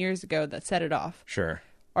years and years ago that set it off. Sure.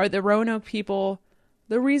 Are the Roanoke people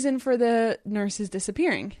the reason for the nurses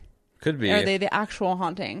disappearing? Could be. Are they the actual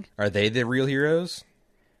haunting? Are they the real heroes?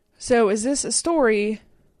 So is this a story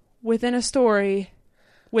within a story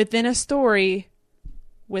within a story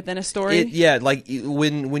within a story? Yeah, like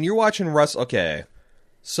when you're watching Russ. Okay,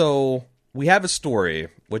 so we have a story,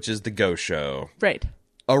 which is the Ghost Show. Right.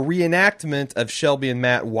 A reenactment of Shelby and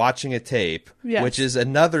Matt watching a tape, Yes. which is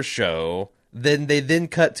another show. Then they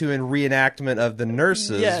cut to a reenactment of the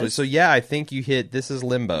nurses. Yes. So yeah, I think you hit. This is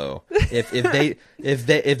limbo. If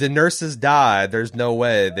the nurses die, there's no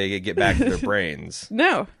way they could get back to their brains.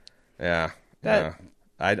 No. Yeah. That-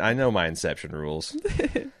 I know my Inception rules.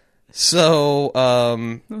 So,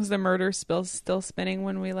 Was the murder still spinning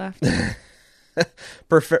when we left?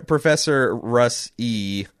 Professor Russ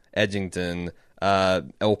E. Edgington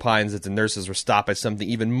opines that the nurses were stopped by something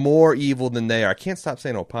even more evil than they are. I can't stop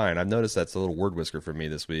saying opine. I've noticed that's a little word whisker for me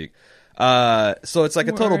this week. So it's like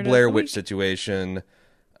a total Word of Blair the Witch week. situation.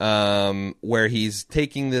 Where he's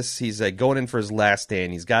taking this, he's like going in for his last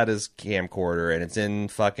stand. He's got his camcorder and it's in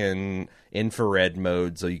fucking infrared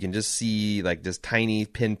mode, so you can just see like this tiny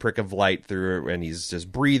pinprick of light through it, and he's just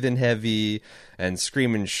breathing heavy and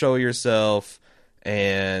screaming, "Show yourself!"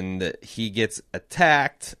 and he gets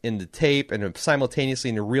attacked in the tape, and simultaneously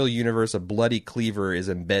in the real universe, a bloody cleaver is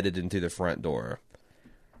embedded into the front door.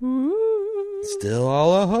 Ooh. Still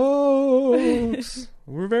all a hoax.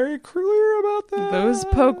 We're very clear about that. Those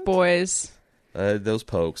poke boys. Those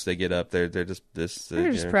pokes, they get up there. They're just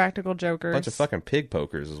They're just practical jokers. bunch of fucking pig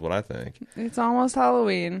pokers is what I think. It's almost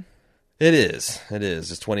Halloween. It is.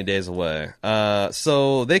 It's 20 days away.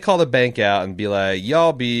 So they call the bank out and be like,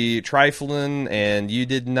 y'all be trifling, and you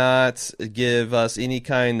did not give us any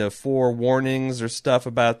kind of forewarnings or stuff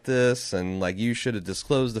about this, and like you should have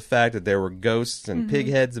disclosed the fact that there were ghosts and pig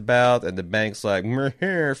heads about, and the bank's like,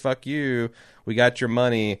 here, fuck you. We got your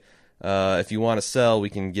money. If you want to sell,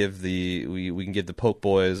 we can give we can give the poke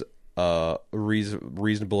boys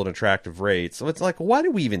reasonable and attractive rates. So it's like, why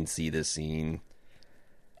do we even see this scene?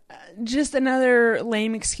 Just another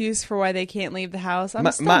lame excuse for why they can't leave the house.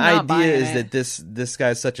 My idea is that this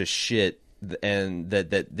guy's such a shit, and that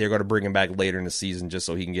they're going to bring him back later in the season just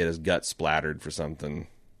so he can get his gut splattered for something.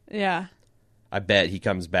 Yeah. I bet he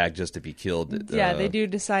comes back just to be killed. Yeah, they do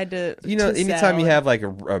decide to. Anytime you have like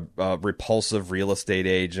a repulsive real estate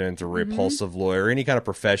agent or repulsive lawyer, or any kind of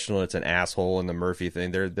professional that's an asshole in the Murphy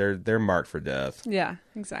thing, they're marked for death. Yeah,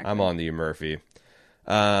 exactly. I'm on to you, Murphy.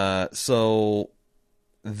 So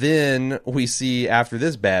then we see, after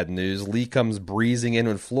this bad news, Lee comes breezing in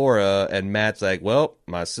with Flora, and Matt's like, well,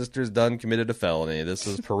 my sister's done committed a felony. This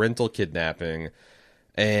is parental kidnapping.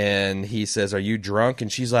 And he says, are you drunk?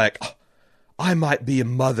 And she's like, oh, I might be a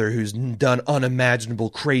mother who's done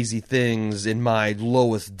unimaginable crazy things in my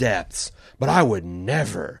lowest depths, but I would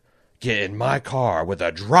never get in my car with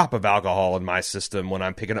a drop of alcohol in my system when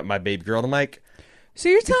I'm picking up my baby girl. And I'm like, so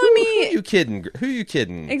you're telling me... Who are you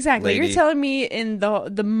kidding? Exactly. Lady? You're telling me in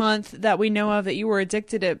the month that we know of that you were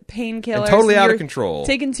addicted to painkillers. And totally out of control.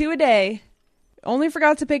 Taking 2 a day. Only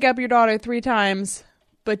forgot to pick up your daughter 3 times,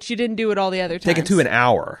 but you didn't do it all the other times. Taking 2 an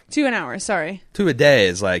hour. 2 an hour, sorry. 2 a day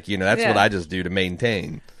is like, that's what I just do to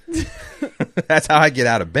maintain. That's how I get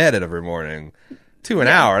out of bed every morning. 2 an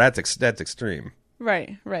hour, that's extreme.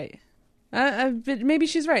 Right. But maybe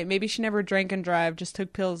she's right. Maybe she never drank and drove, just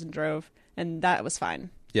took pills and drove. And that was fine.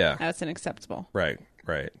 Yeah. That's an acceptable right.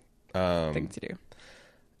 thing to do.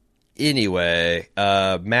 Anyway,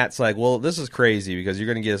 Matt's like, well, this is crazy because you're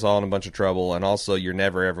going to get us all in a bunch of trouble, and also you're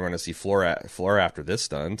never ever going to see Flora after this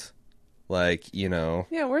stunt. Like,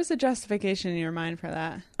 Yeah, where's the justification in your mind for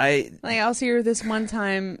that? I'll see her this one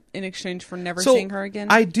time in exchange for never seeing her again.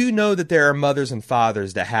 I do know that there are mothers and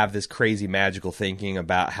fathers that have this crazy magical thinking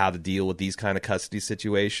about how to deal with these kind of custody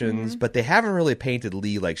situations, but they haven't really painted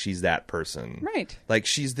Lee like she's that person. Right. Like,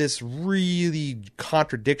 she's this really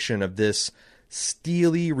contradiction of this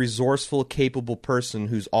steely, resourceful, capable person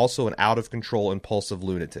who's also an out-of-control, impulsive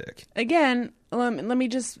lunatic. Again, let me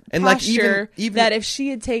just and posture even that if she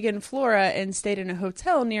had taken Flora and stayed in a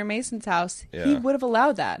hotel near Mason's house, he would have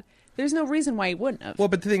allowed that. There's no reason why he wouldn't have. Well,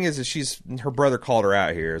 but the thing is her brother called her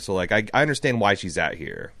out here, so like I understand why she's out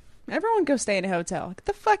here. Everyone go stay in a hotel. Get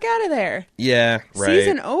the fuck out of there. Yeah, right.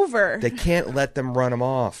 Season over. They can't let them run him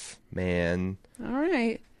off, man. All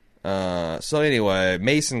right. So anyway,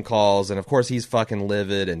 Mason calls, and of course he's fucking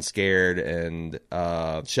livid and scared, and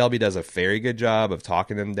Shelby does a very good job of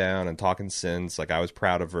talking him down and talking sense. Like, I was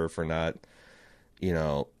proud of her for not,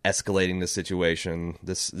 escalating the situation.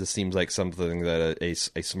 This seems like something that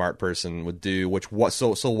a smart person would do.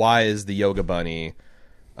 So why is the yoga bunny,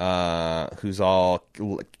 who's all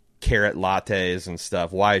carrot lattes and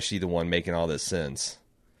stuff, why is she the one making all this sense?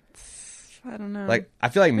 I don't know. Like, I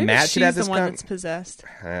feel like maybe Matt should have this the one that's possessed.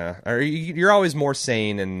 Or you're always more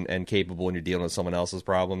sane and capable when you're dealing with someone else's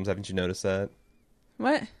problems. Haven't you noticed that?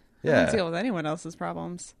 What? Yeah. I don't deal with anyone else's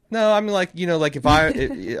problems. No, I mean, like, like if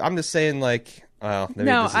I'm just saying, like, well, maybe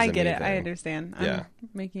no, this I isn't get anything. it. I understand. Yeah. I'm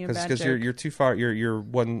making a bad joke. Because you're too far. You're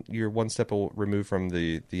one step removed from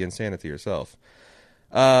the insanity yourself.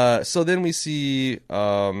 So then we see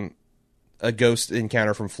a ghost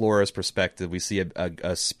encounter from Flora's perspective. We see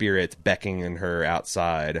a spirit beckoning her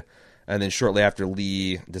outside, and then shortly after,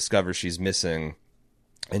 Lee discovers she's missing,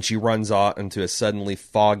 and she runs out into a suddenly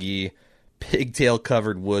foggy,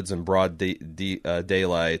 pigtail-covered woods in broad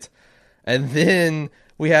daylight. And then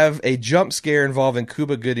we have a jump scare involving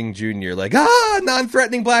Cuba Gooding Jr. Like,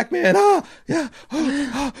 non-threatening black man.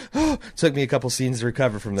 Took me a couple scenes to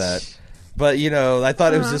recover from that. But, I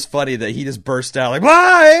thought it was just funny that he just burst out like,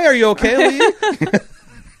 hey, are you okay, Lee?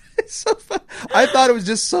 So I thought it was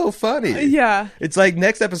just so funny. Yeah. It's like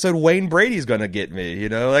next episode, Wayne Brady's gonna get me. You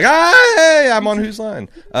know, like hey, I'm on Whose Line.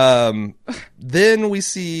 Then we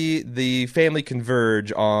see the family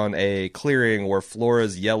converge on a clearing where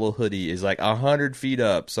Flora's yellow hoodie is like 100 feet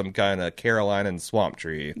up, some kind of Carolina swamp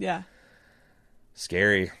tree. Yeah.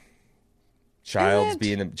 Scary. Child's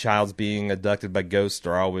being abducted by ghosts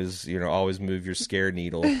are always move your scare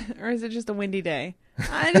needle. Or is it just a windy day?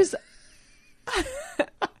 I just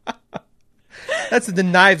That's the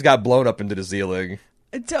knives got blown up into the ceiling.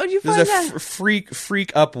 Don't you find There's that a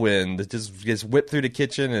freak upwind that just gets whipped through the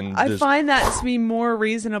kitchen and I find that to be more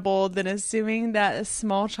reasonable than assuming that a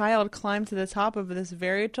small child climbed to the top of this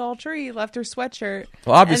very tall tree, left her sweatshirt.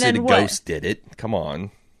 Well, obviously and the then what? ghost did it. Come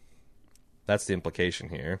on. That's the implication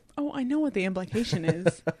here. Oh, I know what the implication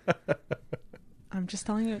is. I'm just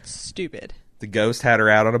telling you it's stupid. The ghost had her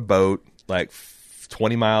out on a boat like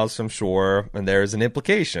 20 miles from shore, and there's an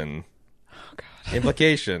implication. Oh, God.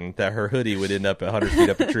 Implication that her hoodie would end up 100 feet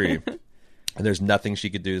up a tree. And there's nothing she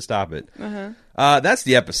could do to stop it. That's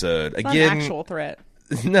the episode. It's Again, not an actual threat.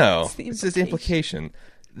 No, It's the it's just the implication.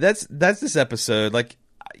 That's this episode. Like,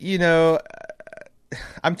 you know,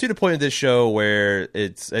 I'm to the point of this show where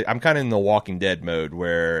I'm kind of in the Walking Dead mode,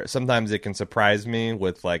 where sometimes it can surprise me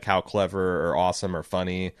with like how clever or awesome or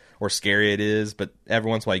funny or scary it is. But every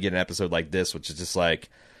once in a while, you get an episode like this, which is just like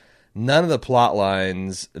none of the plot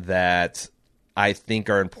lines that I think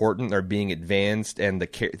are important are being advanced, and the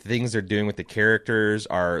things they're doing with the characters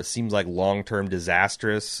seems like long-term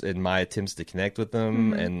disastrous in my attempts to connect with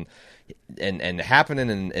them, and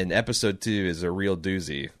happening in episode 2 is a real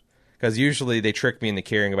doozy, because usually they trick me into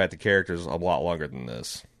caring about the characters a lot longer than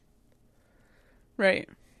this. Right.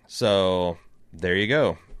 So there you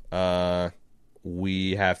go.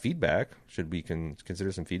 We have feedback. Should we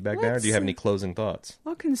consider some feedback now, or do you have any closing thoughts?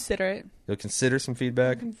 I'll consider it. You'll consider some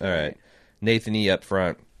feedback? Consider All right. it. Nathan E. up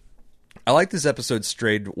front. I like this episode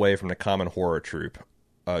strayed away from the common horror trope.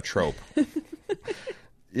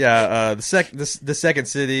 Yeah, the Second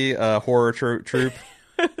City horror troupe.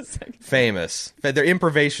 Famous. Their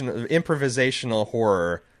improvisational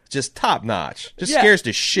horror, just top notch. Just scares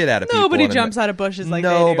the shit out of people. Nobody jumps out of bushes like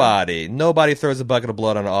nobody. Nobody throws a bucket of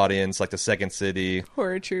blood on an audience like the Second City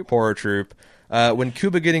horror troupe. When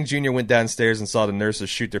Cuba Gooding Jr. went downstairs and saw the nurses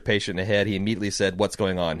shoot their patient in the head, he immediately said, "What's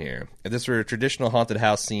going on here?" If this were a traditional haunted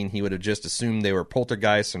house scene, he would have just assumed they were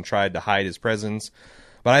poltergeists and tried to hide his presence.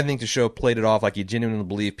 But I think the show played it off like he genuinely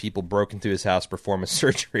believed people broke into his house to perform a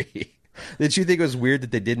surgery. Did you think it was weird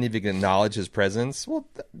that they didn't even acknowledge his presence? Well,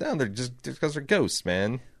 no, they're just because they're ghosts,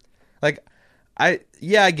 man. Like, I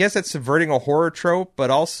guess that's subverting a horror trope, but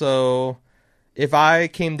also, if I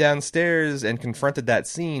came downstairs and confronted that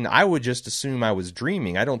scene, I would just assume I was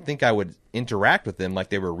dreaming. I don't think I would interact with them like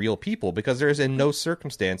they were real people, because there's in no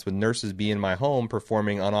circumstance would nurses be in my home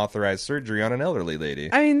performing unauthorized surgery on an elderly lady.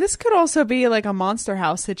 I mean, this could also be like a Monster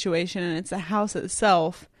House situation, and it's the house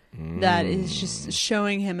itself that is just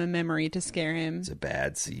showing him a memory to scare him. It's a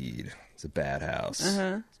bad seed. It's a bad house.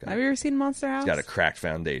 Have you ever seen Monster House? It's got a cracked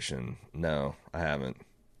foundation. No, I haven't.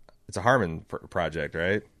 It's a Harmon project,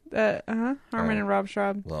 right? Harmon and Rob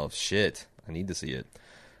Schraub. Well, shit. I need to see it.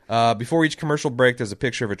 Before each commercial break, there's a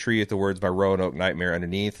picture of a tree with the words by Roanoke Nightmare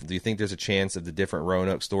underneath. Do you think there's a chance of the different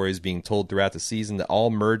Roanoke stories being told throughout the season that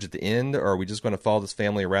all merge at the end, or are we just going to follow this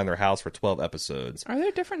family around their house for 12 episodes? Are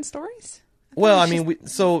there different stories? Well, I mean,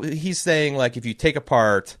 so he's saying, like, if you take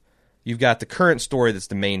apart, you've got the current story that's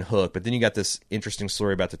the main hook, but then you got this interesting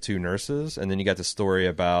story about the two nurses, and then you got the story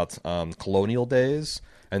about colonial days.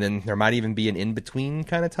 And then there might even be an in-between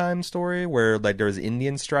kind of time story where, like, there was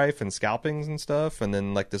Indian strife and scalpings and stuff, and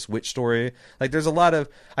then, like, this witch story. Like, there's a lot of...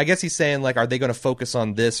 I guess he's saying, like, are they going to focus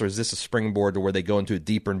on this, or is this a springboard to where they go into a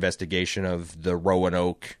deeper investigation of the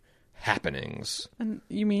Roanoke happenings? And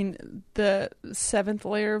you mean the 7th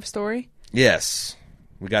layer of story? Yes.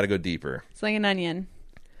 We got to go deeper. It's like an onion.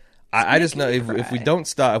 I just know if we don't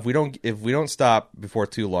stop before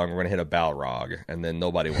too long, we're going to hit a Balrog, and then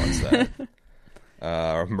nobody wants that.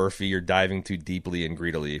 Murphy, you're diving too deeply and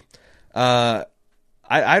greedily. I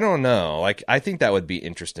don't know. Like, I think that would be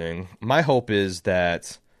interesting. My hope is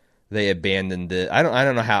that they abandoned it. I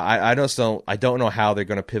don't know how. I don't know how they're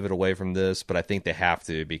going to pivot away from this, but I think they have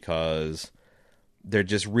to, because there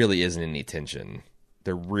just really isn't any tension.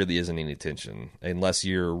 There really isn't any tension unless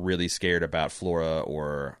you're really scared about Flora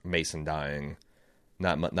or Mason dying.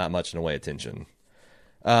 Not much in the way of tension.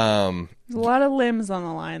 A lot of limbs on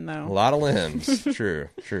the line, though. A lot of limbs. True.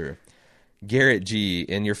 Garrett G.,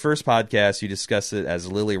 in your first podcast, you discussed it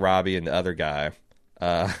as Lily, Robbie, and the other guy.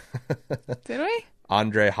 Did we?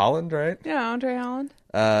 Andre Holland, right? Yeah, Andre Holland.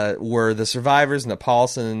 Were the survivors, and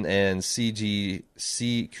Paulson and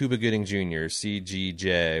Cuba Gooding Jr.,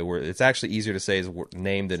 CGJ. Where it's actually easier to say his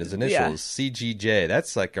name than his initials. Yeah. CGJ.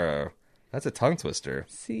 That's a tongue twister.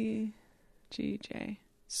 CGJ.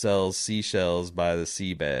 Sells seashells by the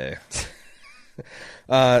sea bay.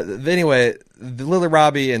 Anyway, the Lily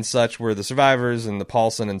Robbie and such were the survivors, and the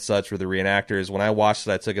Paulson and such were the reenactors. When I watched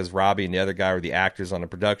it, I took as Robbie and the other guy were the actors on a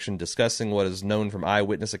production discussing what is known from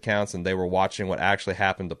eyewitness accounts, and they were watching what actually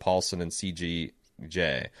happened to Paulson and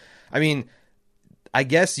CGJ. I mean, I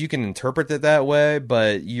guess you can interpret it that way,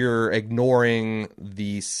 but you're ignoring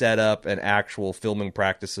the setup and actual filming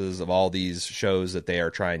practices of all these shows that they are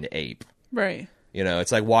trying to ape. Right. You know,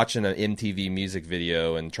 it's like watching an MTV music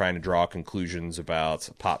video and trying to draw conclusions about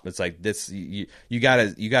pop. It's like this. You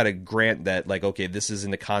gotta grant that, like, okay, this is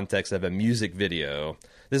in the context of a music video.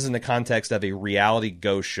 This is in the context of a reality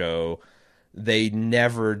ghost show. They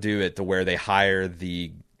never do it to where they hire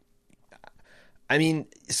the. I mean,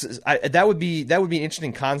 that would be an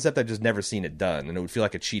interesting concept. I've just never seen it done, and it would feel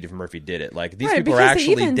like a cheat if Murphy did it. Like, these people are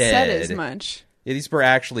actually they even dead. Said as much. Yeah, these people are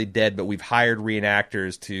actually dead, but we've hired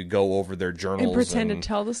reenactors to go over their journals and pretend to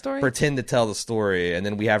tell the story. Pretend to tell the story, and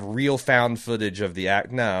then we have real found footage of the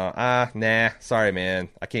act. No, nah, sorry, man,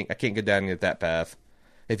 I can't go down that path.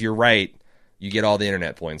 If you're right, you get all the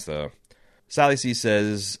internet points, though. Sally C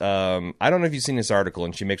says, I don't know if you've seen this article,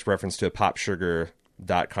 and she makes reference to a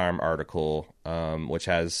PopSugar.com article, which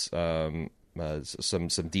has some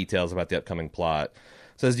details about the upcoming plot.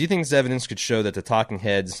 Says, do you think this evidence could show that the talking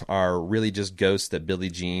heads are really just ghosts that Billy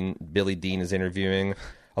Dean is interviewing?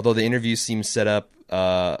 Although the interview seems set up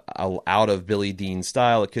out of Billy Dean's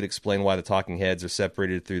style, it could explain why the talking heads are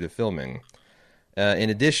separated through the filming.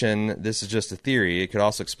 In addition, this is just a theory. It could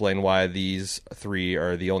also explain why these three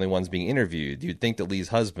are the only ones being interviewed. You'd think that Lee's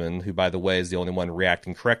husband, who, by the way, is the only one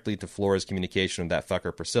reacting correctly to Flora's communication of that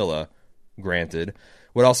fucker Priscilla, granted,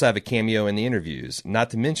 would also have a cameo in the interviews. Not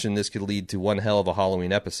to mention, this could lead to one hell of a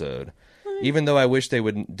Halloween episode. Even though I wish they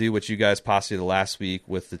would do what you guys postulated last week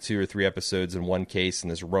with the 2 or 3 episodes in one case in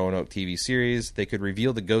this Roanoke TV series, they could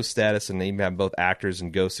reveal the ghost status and even have both actors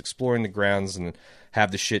and ghosts exploring the grounds and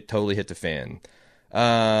have the shit totally hit the fan.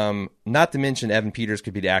 Not to mention, Evan Peters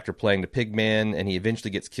could be the actor playing the Pigman, and he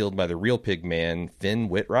eventually gets killed by the real Pigman, Finn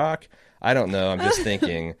Whitrock. I don't know. I'm just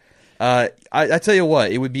thinking. I tell you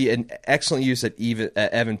what, it would be an excellent use of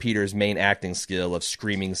Evan Peters' main acting skill of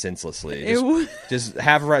screaming senselessly. Just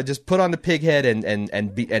put on the pig head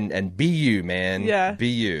and be you, man. Yeah, be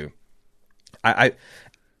you.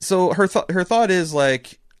 So her thought is,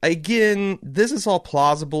 like, again, this is all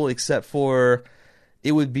plausible except for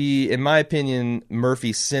it would be, in my opinion,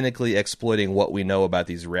 Murphy cynically exploiting what we know about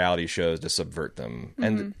these reality shows to subvert them,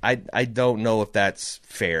 and I don't know if that's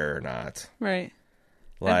fair or not. Right.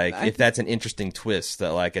 Like, if that's an interesting twist,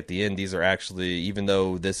 that, like, at the end, these are actually, even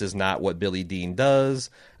though this is not what Billy Dean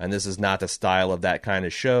does, and this is not the style of that kind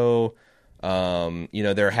of show, you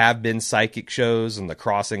know, there have been psychic shows and the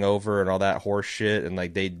crossing over and all that horse shit, and,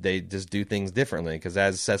 like, they just do things differently, because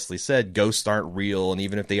as Cecily said, ghosts aren't real, and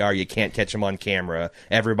even if they are, you can't catch them on camera.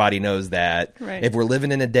 Everybody knows that. Right. If we're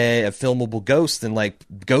living in a day of filmable ghosts, then, like,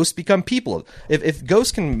 ghosts become people. If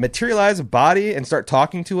ghosts can materialize a body and start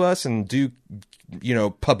talking to us and do, you know,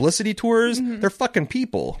 publicity tours, they're fucking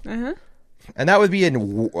people. And that would be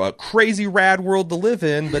a crazy rad world to live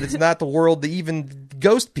in, but it's not the world that even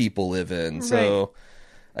ghost people live in. So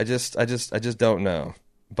I just don't know.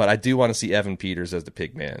 But I do want to see Evan Peters as the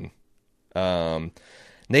Pigman.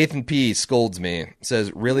 Nathan P scolds me,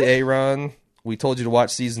 says, really, Aaron? We told you to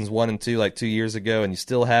watch seasons 1 and 2 like 2 years ago, and you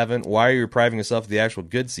still haven't? Why are you depriving yourself of the actual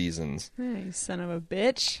good seasons? Hey, you son of a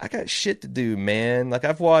bitch. I got shit to do, man. Like,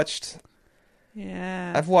 I've watched,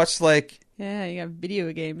 like... Yeah, you got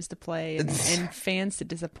video games to play and fans to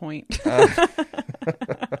disappoint.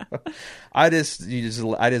 I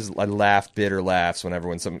laugh bitter laughs whenever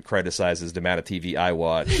when someone criticizes the amount of TV I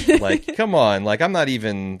watch. Like, come on, like, I'm not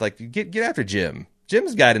even, like, get after Jim.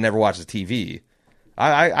 Jim's a guy that never watches TV.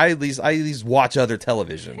 I at least watch other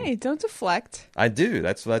television. Hey, don't deflect. I do.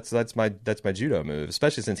 That's my judo move,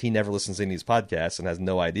 especially since he never listens to any of these podcasts and has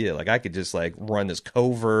no idea. Like, I could just, like, run this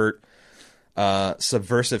covert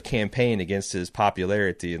subversive campaign against his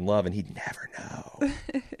popularity and love, and he'd never know.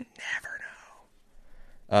 Never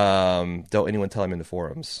know. Don't anyone tell him in the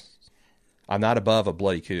forums. I'm not above a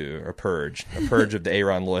bloody coup or a purge of the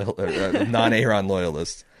Aaron non-Aaron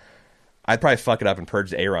loyalists. I'd probably fuck it up and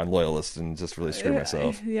purge the Aaron loyalists and just really screw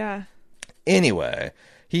myself. Yeah. Anyway,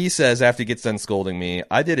 He says, after he gets done scolding me,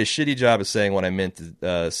 I did a shitty job of saying what I meant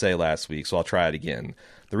to say last week, so I'll try it again.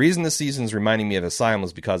 The reason this season is reminding me of Asylum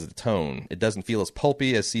is because of the tone. It doesn't feel as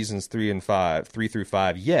pulpy as seasons 3 through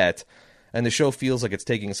 5 yet, and the show feels like it's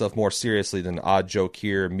taking itself more seriously than odd joke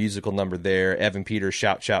here, musical number there, Evan Peters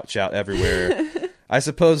shout, shout, shout everywhere. I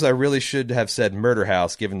suppose I really should have said Murder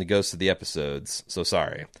House given the ghosts of the episodes, so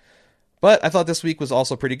sorry. But I thought this week was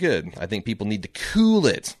also pretty good. I think people need to cool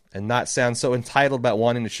it and not sound so entitled about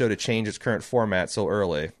wanting the show to change its current format so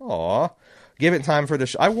early. Aw. Give it time for the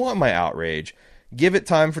show. I want my outrage. Give it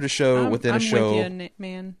time for the show within a show. I'm with you,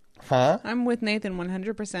 man. Huh? I'm with Nathan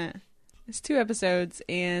 100%. It's 2 episodes,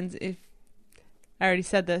 and if I already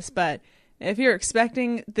said this, but if you're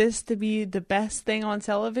expecting this to be the best thing on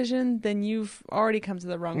television, then you've already come to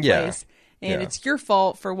the wrong place. And it's your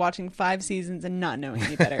fault for watching 5 seasons and not knowing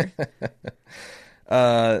any better.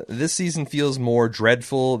 This season feels more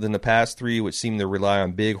dreadful than the past 3, which seem to rely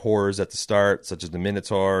on big horrors at the start, such as the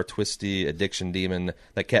Minotaur, Twisty, Addiction Demon,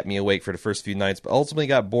 that kept me awake for the first few nights, but ultimately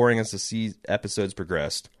got boring as the episodes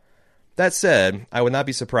progressed. That said, I would not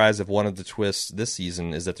be surprised if one of the twists this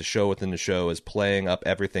season is that the show within the show is playing up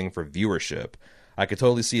everything for viewership. I could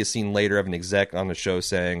totally see a scene later of an exec on the show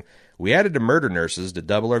saying, "We added the murder nurses to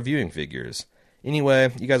double our viewing figures."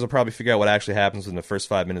 Anyway, you guys will probably figure out what actually happens in the first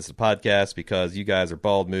 5 minutes of the podcast because you guys are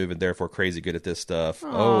bald move and therefore crazy good at this stuff.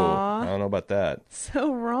 Aww. Oh, I don't know about that.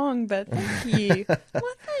 So wrong, but thank you.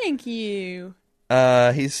 Well, thank you.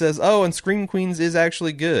 He says, and Scream Queens is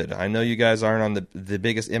actually good. I know you guys aren't on the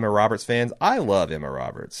biggest Emma Roberts fans. I love Emma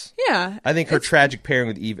Roberts. Yeah. I think her tragic pairing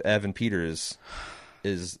with Evan Peters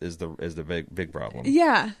is the big problem.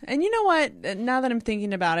 Yeah. And you know what? Now that I'm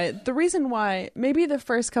thinking about it, the reason why maybe the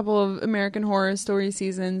first couple of American Horror Story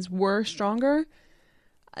seasons were stronger,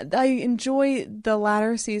 I enjoy the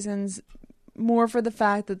latter seasons more for the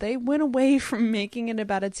fact that they went away from making it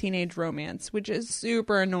about a teenage romance, which is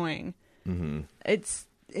super annoying. Mm-hmm. It's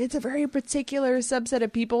a very particular subset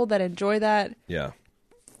of people that enjoy that. Yeah.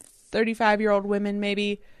 35-year-old women,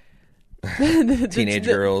 maybe. Teenage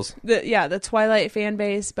girls. The Twilight fan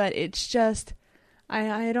base, but it's just,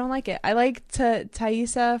 I don't like it. I like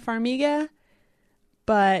Thaisa Farmiga,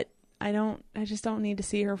 but I just don't need to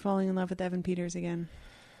see her falling in love with Evan Peters again.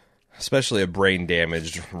 Especially a brain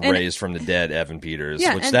damaged, raised from the dead Evan Peters.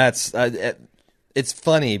 Yeah, which that's... it's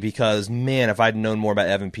funny because, man, if I'd known more about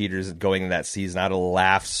Evan Peters going into that season, I'd have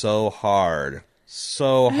laughed so hard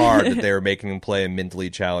that they were making him play a mentally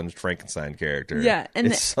challenged Frankenstein character. Yeah, and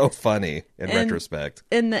it's so funny in retrospect.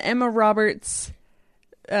 And the Emma Roberts,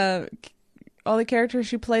 all the characters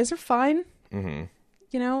she plays are fine. Mm-hmm.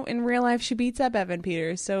 You know, in real life, she beats up Evan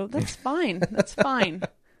Peters, so that's fine. That's fine.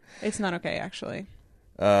 It's not okay, actually.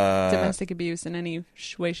 Domestic abuse in any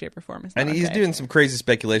way, shape, or form is not and he's okay. doing some crazy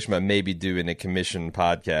speculation about maybe doing a commissioned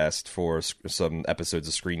podcast for some episodes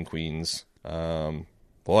of Scream Queens. Well,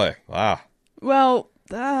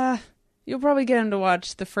 you'll probably get him to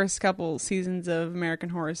watch the first couple seasons of American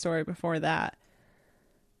Horror Story before that.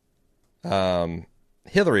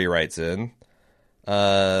 Hillary writes in,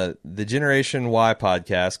 the Generation Y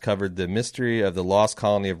podcast covered the mystery of the lost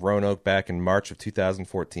colony of Roanoke back in March of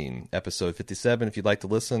 2014, episode 57. If you'd like to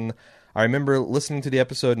listen, I remember listening to the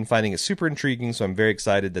episode and finding it super intriguing, so I'm very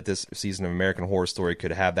excited that this season of American Horror Story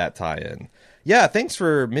could have that tie-in. Yeah, thanks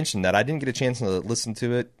for mentioning that. I didn't get a chance to listen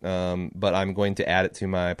to it, but I'm going to add it to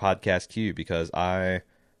my podcast queue because I'm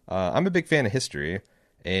a big fan of history,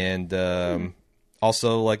 and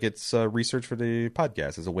also like it's research for the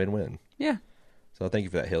podcast. It's a win-win. Yeah. So thank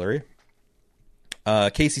you for that, Hillary.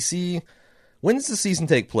 KCC, when does the season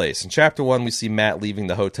take place? In Chapter 1, we see Matt leaving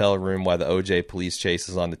the hotel room while the OJ police chase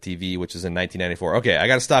is on the TV, which is in 1994. Okay, I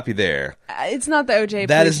got to stop you there. It's not the OJ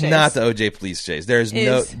That police is chase. not the OJ police chase. There's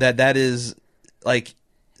no... That is, like...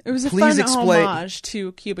 It was a please fun explain, homage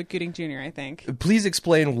to Cuba Gooding Jr., I think. Please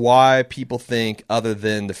explain why people think, other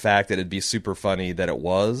than the fact that it'd be super funny that it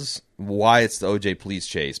was, why it's the OJ police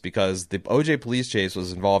chase. Because the OJ police chase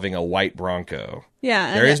was involving a white Bronco.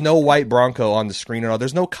 Yeah. There is no white Bronco on the screen at all.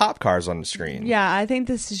 There's no cop cars on the screen. Yeah, I think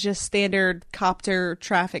this is just standard copter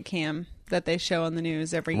traffic cam that they show on the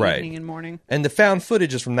news every evening and morning. And the found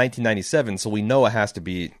footage is from 1997, so we know it has to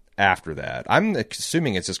be after that. I'm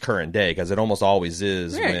assuming it's just current day, because it almost always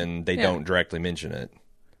is when they don't directly mention it.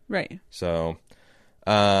 Right. So,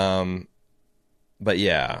 but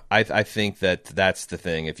yeah, I think that's the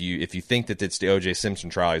thing. If you think that it's the O.J.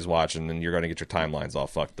 Simpson trial he's watching, then you're going to get your timelines all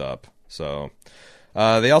fucked up. So,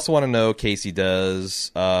 they also want to know, Casey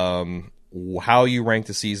does, how you rank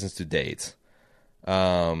the seasons to date.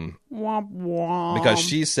 Womp womp. Because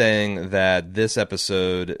she's saying that this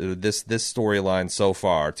episode, this storyline so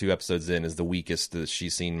far, 2 episodes in, is the weakest that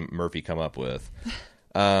she's seen Murphy come up with.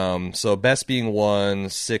 So best being 1,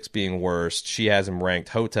 6 being worst. She has him ranked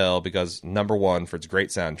Hotel because number 1 for its great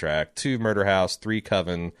soundtrack, 2 Murder House, 3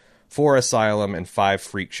 Coven, 4 Asylum, and 5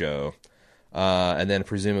 Freak Show. And then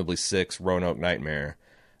presumably 6 Roanoke Nightmare.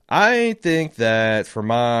 I think that for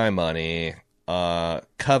my money,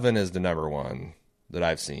 Coven is the number 1 that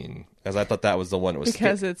I've seen, because I thought that was the one that was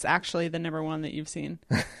because it's actually the number 1 that you've seen.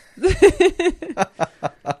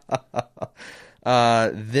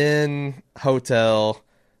 Then Hotel,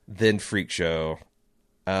 then Freak Show.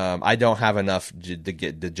 I don't have enough to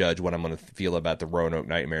judge what I'm going to feel about the Roanoke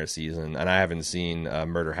Nightmare season, and I haven't seen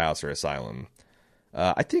Murder House or Asylum.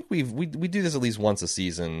 I think we do this at least once a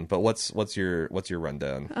season, but what's your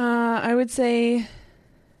rundown? I would say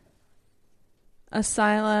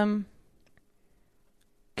Asylum,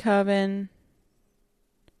 Coven.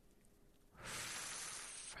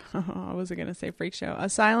 I wasn't gonna say Freak Show.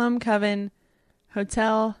 Asylum, Coven,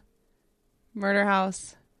 Hotel, Murder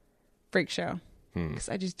House, Freak Show. Because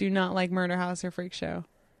I just do not like Murder House or Freak Show.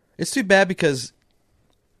 It's too bad because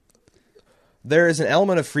there is an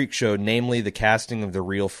element of Freak Show, namely the casting of the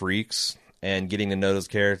real freaks and getting to know those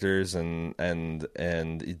characters and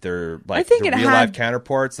their like the real life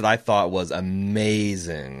counterparts that I thought was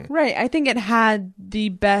amazing. Right. I think it had the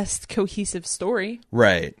best cohesive story.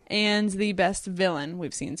 Right. And the best villain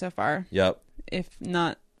we've seen so far. Yep. If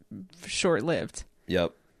not short-lived.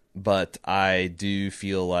 Yep. But I do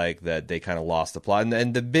feel like that they kind of lost the plot,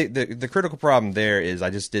 and the critical problem there is I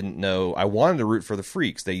just didn't know. I wanted to root for the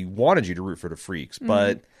freaks. They wanted you to root for the freaks,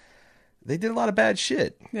 but they did a lot of bad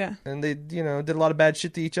shit. Yeah, and they did a lot of bad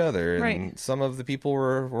shit to each other, and right. Some of the people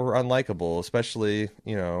were unlikable, especially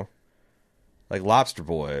like Lobster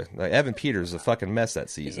Boy. Like Evan Peters is a fucking mess that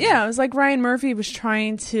season. Yeah, it was like Ryan Murphy was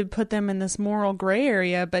trying to put them in this moral gray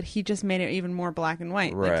area, but he just made it even more black and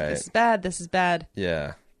white. Right. Like, this is bad. This is bad.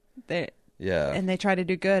 Yeah. And they try to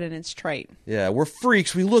do good, and it's trite. Yeah, we're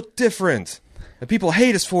freaks. We look different, and people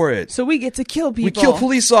hate us for it. So we get to kill people. We kill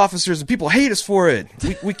police officers, and people hate us for it.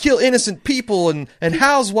 We kill innocent people and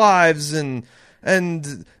housewives and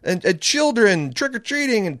children trick or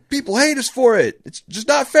treating, and people hate us for it. It's just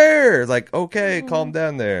not fair. Like, okay, calm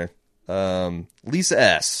down there. Lisa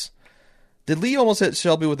S. Did Lee almost hit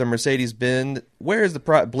Shelby with a Mercedes-Benz? Where is the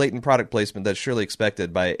blatant product placement that's surely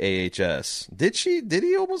expected by AHS? Did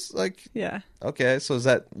he almost, like... Yeah. Okay, so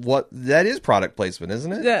that is product placement,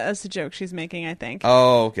 isn't it? Yeah, that's a joke she's making, I think.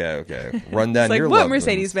 Oh, okay. Run down it's your like, what loved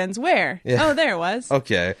Mercedes-Benz? Where? Yeah. Oh, there it was.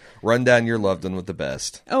 Okay. Run down your loved one with the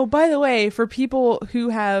best. Oh, by the way, for people who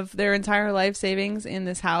have their entire life savings in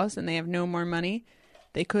this house and they have no more money...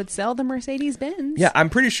 They could sell the Mercedes-Benz. Yeah, I'm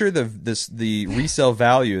pretty sure the resale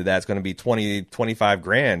value that's going to be 25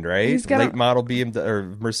 grand, right? Late model BMW or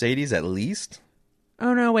Mercedes at least.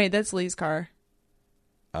 Oh no, wait, that's Lee's car.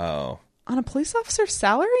 Oh. On a police officer's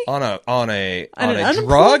salary? On a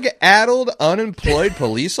drug-addled unemployed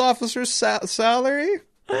police officer's salary?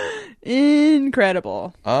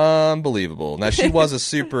 Incredible. Unbelievable. Now she was a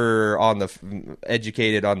super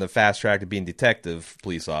educated on the fast track to being detective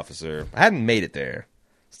police officer. I hadn't made it there.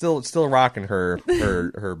 Still rocking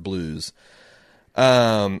her blues.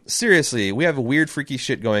 Seriously, we have a weird, freaky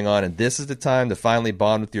shit going on, and this is the time to finally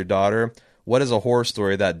bond with your daughter. What is a horror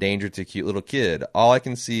story without danger to a cute little kid? All I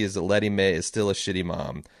can see is that Letty Mae is still a shitty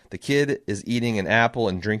mom. The kid is eating an apple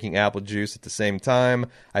and drinking apple juice at the same time.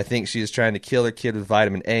 I think she is trying to kill her kid with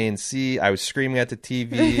vitamin A and C. I was screaming at the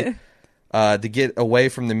TV to get away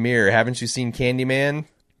from the mirror. Haven't you seen Candyman?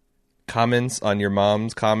 Comments on your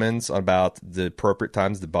mom's comments about the appropriate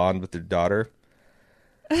times to bond with their daughter?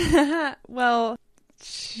 Well,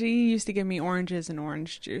 she used to give me oranges and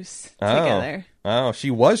orange juice together. Oh,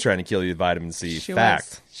 she was trying to kill you with vitamin C. She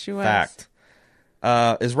Fact. was. Fact.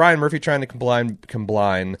 Is Ryan Murphy trying to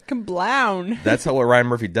combine? That's what Ryan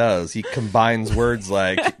Murphy does. He combines words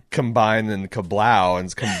like combine and kablow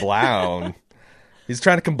and kablown. He's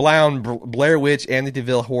trying to combine Blair Witch,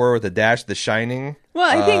 Amityville Horror with a dash of The Shining. Well,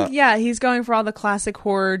 I think, he's going for all the classic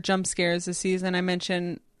horror jump scares this season. I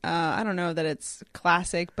mentioned, I don't know that it's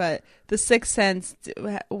classic, but The Sixth Sense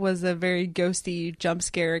was a very ghosty jump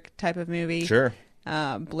scare type of movie. Sure.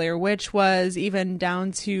 Blair Witch was, even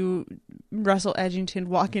down to Russell Edgington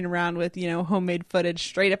walking around with, homemade footage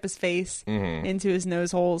straight up his face into his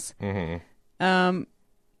nose holes. Mm-hmm.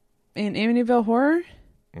 In Amityville Horror?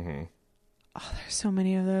 Mm-hmm. Oh, there's so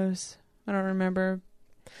many of those. I don't remember.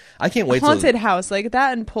 I can't wait. Haunted House, like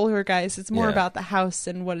that and Poltergeist. It's more about the house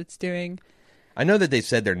and what it's doing. I know that they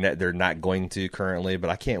said they're not going to currently, but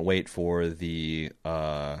I can't wait for the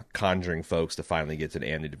Conjuring folks to finally get to the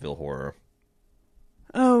Amityville Horror.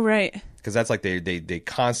 Oh, right. Because that's like they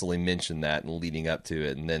constantly mention that and leading up to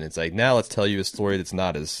it, and then it's like, now let's tell you a story that's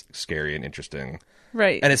not as scary and interesting.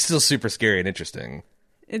 Right. And it's still super scary and interesting.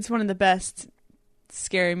 It's one of the best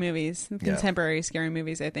scary movies, contemporary scary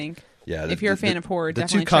movies, I think. Yeah. If you're a fan of horror, the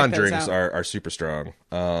definitely two check those Conjurings out. are super strong.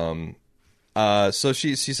 So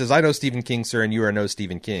she says, "I know Stephen King, sir, and you are no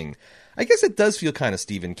Stephen King." I guess it does feel kind of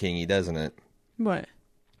Stephen King-y, doesn't it? What?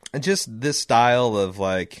 And just this style of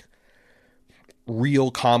like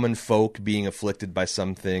real common folk being afflicted by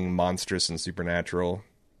something monstrous and supernatural.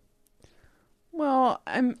 Well,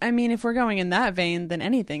 I mean, if we're going in that vein, then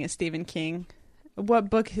anything is Stephen King. What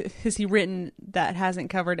book has he written that hasn't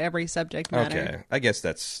covered every subject matter? Okay, I guess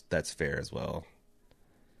that's fair as well.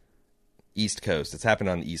 East Coast. It's happened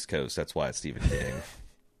on the East Coast. That's why it's Stephen King.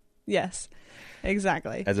 Yes,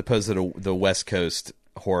 exactly. As opposed to the West Coast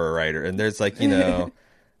horror writer. And there's like,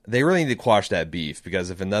 they really need to quash that beef,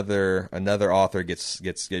 because if another author gets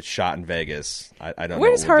shot in Vegas, I don't know.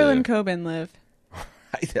 Where does what we'll Harlan do. Coben live?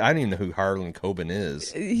 I don't even know who Harlan Coben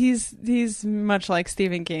is. He's much like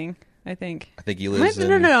Stephen King, I think. I think he lives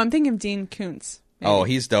in... No, I'm thinking of Dean Koontz. Maybe. Oh,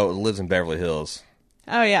 he's dope. Lives in Beverly Hills.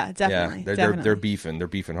 Oh, yeah, definitely. Yeah, they're beefing. They're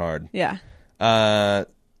beefing hard. Yeah.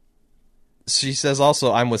 She says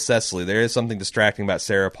also, "I'm with Cecily. There is something distracting about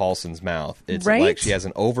Sarah Paulson's mouth. It's right? like she has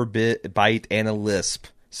an bite and a lisp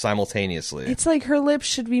simultaneously. It's like her lips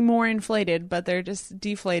should be more inflated, but they're just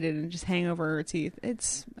deflated and just hang over her teeth.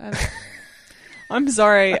 It's... I'm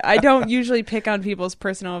sorry. I don't usually pick on people's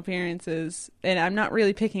personal appearances, and I'm not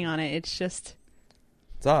really picking on it. It's just...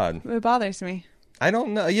 It's odd. It bothers me. I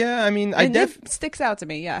don't know. Yeah, I mean, it sticks out to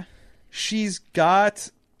me, yeah. She's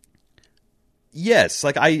got... Yes,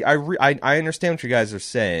 like I understand what you guys are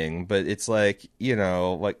saying, but it's like,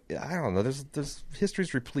 like, I don't know. There's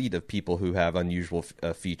history's replete of people who have unusual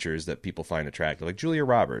features that people find attractive, like Julia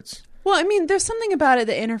Roberts. Well, I mean, there's something about it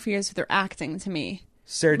that interferes with her acting to me.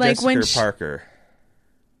 Sarah Jessica Parker.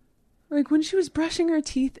 Like when she was brushing her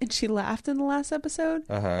teeth and she laughed in the last episode,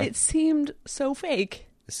 it seemed so fake.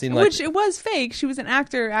 It seemed like... Which it was fake. She was an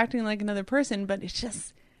actor acting like another person, but it's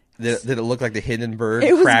just... Did it look like the Hindenburg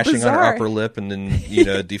it was crashing bizarre. on her upper lip and then,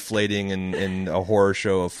 deflating in a horror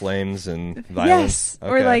show of flames and violence? Yes.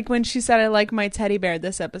 Okay. Or like when she said, "I like my teddy bear"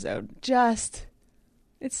 this episode. Just...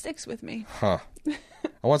 It sticks with me. Huh.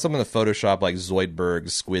 I want someone to Photoshop like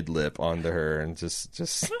Zoidberg's squid lip onto her and just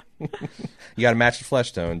you got to match the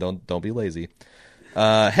flesh tone. Don't be lazy.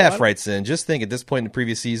 Hef writes in, "Just think, at this point in the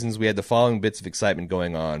previous seasons, we had the following bits of excitement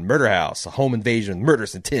going on: Murder House, a home invasion with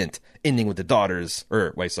murderous intent, ending with the daughters.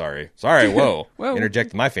 Whoa, Whoa.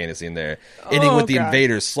 Interjected my fantasy in there. Ending with the God.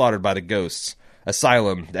 invaders slaughtered by the ghosts.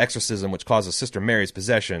 Asylum, the exorcism which causes Sister Mary's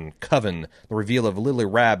possession. Coven, the reveal of Lily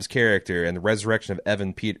Rabb's character, and the resurrection of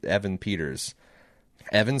Evan Peters."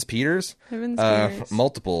 Evans Peters? Evans Peters.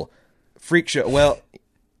 Multiple. Freak show. Well,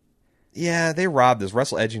 yeah, they robbed us.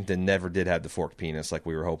 Russell Edgington never did have the forked penis like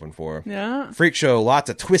we were hoping for. Yeah. Freak show, lots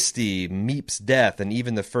of twisty, Meep's death, and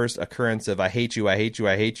even the first occurrence of I hate you, I hate you,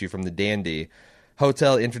 I hate you from the Dandy.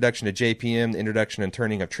 Hotel, introduction to JPM, the introduction and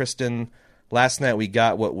turning of Tristan. Last night we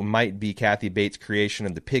got what might be Kathy Bates' creation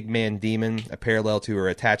of the Pigman Demon, a parallel to her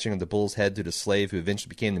attaching of the bull's head to the slave who eventually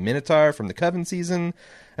became the Minotaur from the Coven season,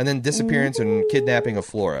 and then disappearance and kidnapping of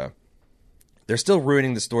Flora. They're still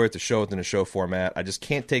ruining the story to show it in a show format. I just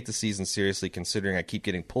can't take the season seriously, considering I keep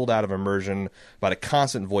getting pulled out of immersion by the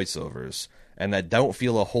constant voiceovers, and I don't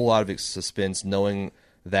feel a whole lot of suspense knowing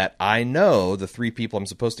that I know the three people I'm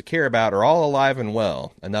supposed to care about are all alive and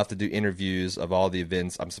well, enough to do interviews of all the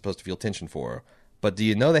events I'm supposed to feel tension for. But do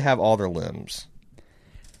you know they have all their limbs?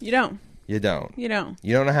 You don't. You don't. You don't.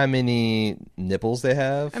 You don't know how many nipples they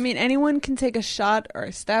have? I mean, anyone can take a shot or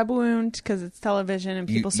a stab wound because it's television and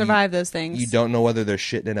people survive those things. You don't know whether they're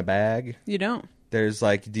shitting in a bag? You don't. There's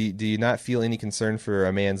like, do you not feel any concern for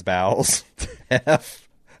a man's bowels? F.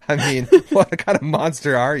 I mean, what kind of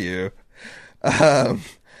monster are you? I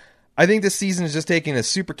think this season is just taking a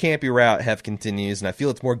super campy route, Hef continues, and I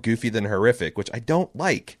feel it's more goofy than horrific, which I don't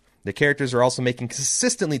like. The characters are also making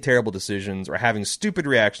consistently terrible decisions or having stupid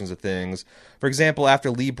reactions to things. For example,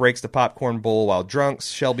 after Lee breaks the popcorn bowl while drunk,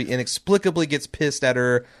 Shelby inexplicably gets pissed at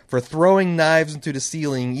her for throwing knives into the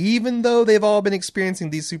ceiling, even though they've all been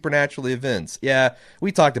experiencing these supernatural events. Yeah,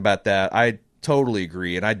 we talked about that. I totally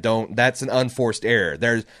agree, and that's an unforced error.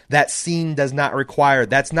 That scene does not require,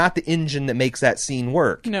 that's not the engine that makes that scene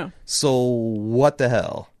work. No. So what the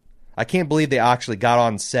hell? I can't believe they actually got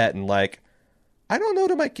on set and like, I don't know,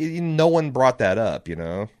 no one brought that up,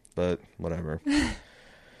 but whatever.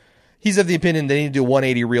 He's of the opinion they need to do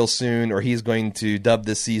 180 real soon, or he's going to dub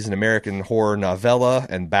this season American Horror Novella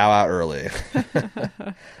and bow out early.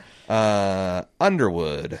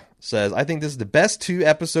 Underwood says, I think this is the best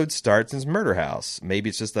 2-episode start since Murder House. Maybe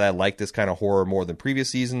it's just that I like this kind of horror more than previous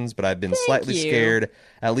seasons, but I've been slightly scared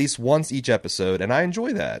at least once each episode, and I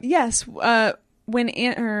enjoy that. Yes. When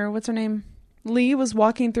what's her name? Lee was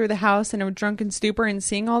walking through the house in a drunken stupor and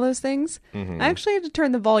seeing all those things, I actually had to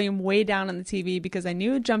turn the volume way down on the TV because I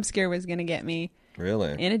knew a jump scare was going to get me.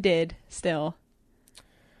 Really? And it did, still.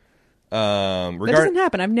 That doesn't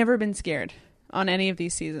happen. I've never been scared on any of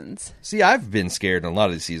these seasons. See, I've been scared in a lot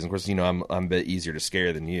of these seasons. Of course, I'm a bit easier to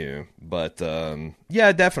scare than you. But,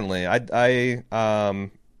 yeah, definitely.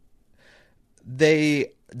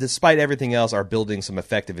 They... despite everything else, are building some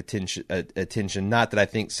effective attention. Not that I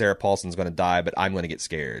think Sarah Paulson's going to die, but I'm going to get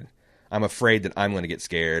scared. I'm afraid that I'm going to get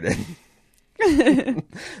scared.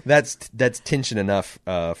 That's tension enough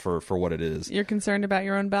for what it is. You're concerned about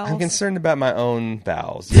your own bowels? I'm concerned about my own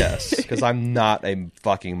bowels, yes, because I'm not a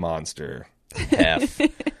fucking monster. F.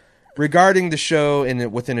 Regarding the show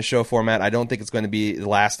within a show format, I don't think it's going to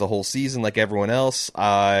last the whole season like everyone else.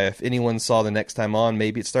 If anyone saw the next time on,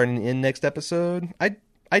 maybe it's starting to end next episode.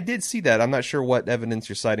 I did see that. I'm not sure what evidence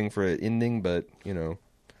you're citing for an ending, but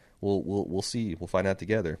we'll see. We'll find out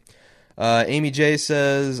together. Amy J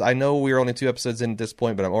says, I know we're only 2 episodes in at this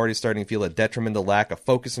point, but I'm already starting to feel a detrimental lack of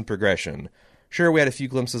focus and progression. Sure, we had a few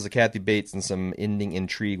glimpses of Kathy Bates and some ending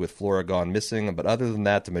intrigue with Flora gone missing, but other than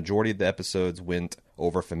that, the majority of the episodes went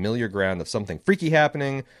over familiar ground of something freaky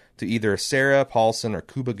happening to either Sarah Paulson or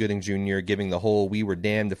Cuba Gooding Jr. giving the whole "we were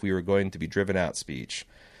damned if we were going to be driven out" speech.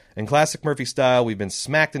 In classic Murphy style, we've been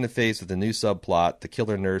smacked in the face with a new subplot, the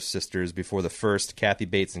Killer Nurse Sisters, before the first Kathy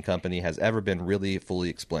Bates and Company has ever been really fully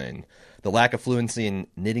explained. The lack of fluency in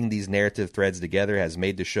knitting these narrative threads together has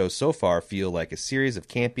made the show so far feel like a series of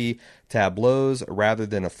campy tableaus rather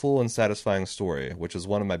than a full and satisfying story, which is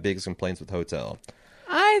one of my biggest complaints with Hotel.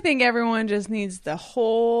 I think everyone just needs to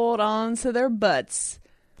hold on to their butts.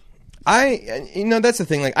 That's the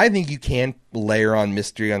thing. Like, I think you can layer on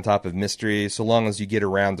mystery on top of mystery, so long as you get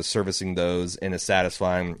around to servicing those in a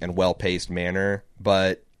satisfying and well-paced manner.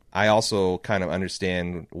 But I also kind of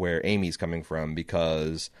understand where Amy's coming from,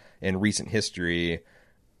 because in recent history,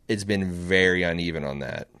 it's been very uneven on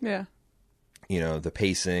that. Yeah. The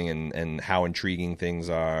pacing and how intriguing things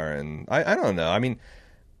are. And I don't know. I mean,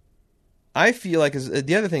 I feel like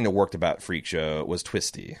the other thing that worked about Freak Show was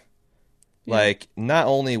Twisty. Yeah. Like, not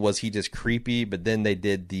only was he just creepy, but then they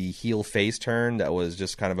did the heel face turn that was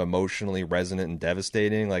just kind of emotionally resonant and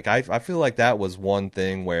devastating. Like, I feel like that was one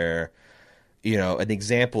thing where, an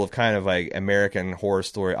example of kind of like American Horror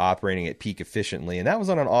Story operating at peak efficiently, and that was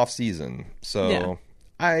on an off season. So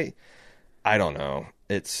yeah. I don't know.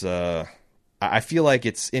 It's I feel like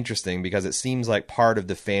it's interesting because it seems like part of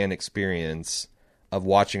the fan experience of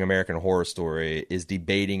watching American Horror Story is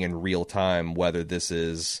debating in real time whether this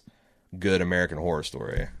is good American Horror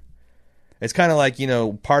Story. It's kind of like,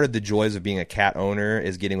 part of the joys of being a cat owner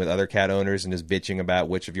is getting with other cat owners and just bitching about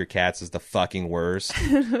which of your cats is the fucking worst,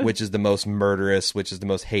 which is the most murderous, which is the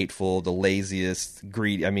most hateful, the laziest,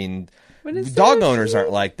 greedy. I mean, dog owners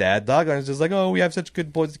aren't like that. Dog owners are just like, oh, we have such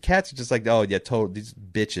good boys. Cats are just like, oh, yeah, totally, these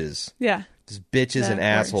bitches. Yeah. Just bitches and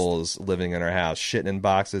assholes living in our house, shitting in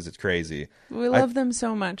boxes. It's crazy. We love them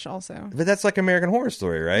so much also. But that's like American Horror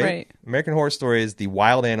Story, right? Right. American Horror Story is the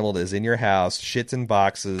wild animal that is in your house, shits in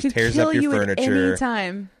boxes, tears up your furniture. At any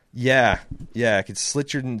time. Yeah. It could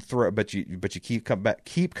slit your throat, but you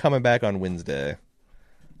keep coming back on Wednesday.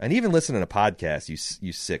 And even listening to podcasts,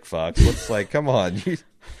 you sick fucks. What's like, come on.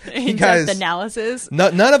 You guys, analysis.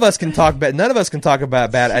 None of us can talk bad. None of us can talk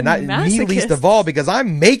about bad, and not me least of all, because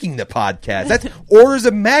I'm making the podcast. That's orders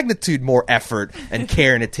of magnitude more effort and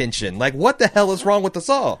care and attention. Like, what the hell is wrong with us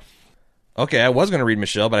all? Okay, I was going to read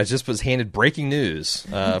Michelle, but I just was handed breaking news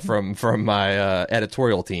from my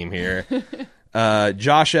editorial team here.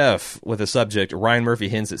 Josh F. with a subject: Ryan Murphy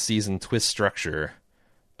hints at season twist structure.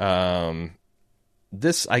 Is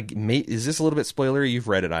this a little bit spoilery? You've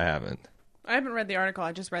read it, I haven't. I haven't read the article.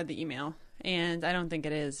 I just read the email, and I don't think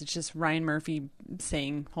it is. It's just Ryan Murphy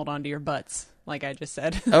saying, hold on to your butts, like I just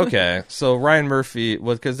said. Okay, so Ryan Murphy,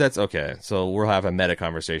 because that's okay. So we'll have a meta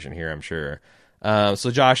conversation here, I'm sure.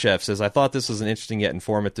 So Josh F. says, I thought this was an interesting yet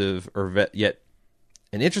informative, an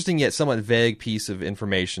interesting yet somewhat vague piece of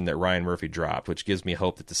information that Ryan Murphy dropped, which gives me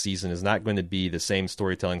hope that the season is not going to be the same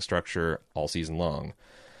storytelling structure all season long.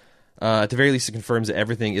 At the very least, it confirms that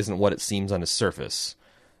everything isn't what it seems on the surface.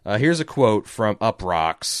 Here's a quote from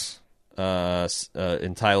Uproxx,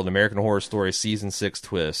 entitled American Horror Story Season 6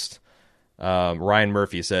 Twist. Ryan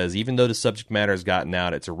Murphy says, even though the subject matter has gotten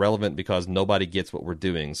out, it's irrelevant because nobody gets what we're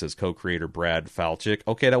doing, says co-creator Brad Falchuk.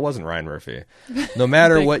 Okay, that wasn't Ryan Murphy. No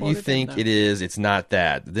matter what you think it is, it's not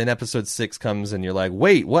that. Then episode 6 comes and you're like,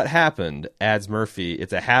 wait, what happened? Adds Murphy,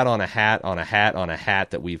 it's a hat on a hat on a hat on a hat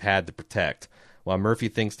that we've had to protect. While Murphy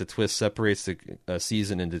thinks the twist separates the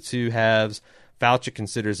season into 2 halves, Falchuk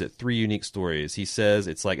considers it 3 unique stories. He says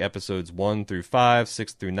it's like episodes 1 through 5,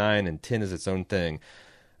 6 through 9, and 10 is its own thing.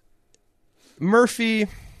 Murphy,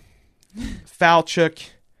 Falchuk,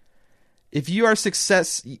 if you are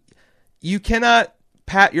you cannot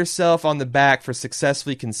pat yourself on the back for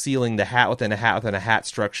successfully concealing the hat within a hat within a hat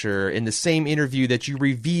structure in the same interview that you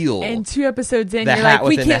reveal. And 2 episodes in, you're like,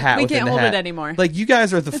 we can't hold it anymore. Like, you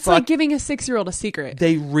guys are It's like giving a 6-year-old a secret.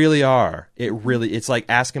 They really are. It's like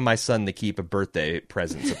asking my son to keep a birthday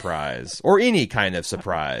present surprise or any kind of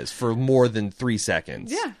surprise for more than 3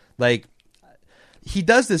 seconds. Yeah. Like, he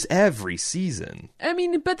does this every season. I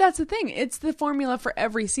mean, but that's the thing. It's the formula for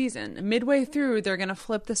every season. Midway through, they're going to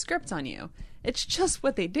flip the script on you. It's just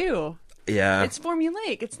what they do. Yeah. It's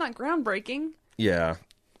formulaic. It's not groundbreaking. Yeah.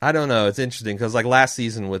 I don't know. It's interesting because, like, last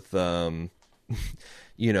season with, you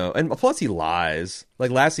know, and plus he lies.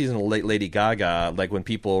 Like, last season with Lady Gaga, like, when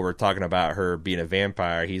people were talking about her being a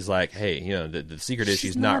vampire, he's like, hey, you know, the secret is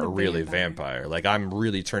she's not really a vampire. Like, I'm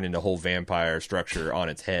really turning the whole vampire structure on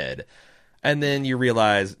its head. And then you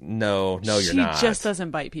realize, no, you're not. She just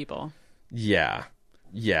doesn't bite people. Yeah.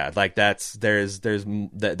 Yeah, like that's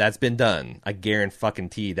been done. I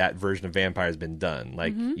guarantee that version of vampire has been done.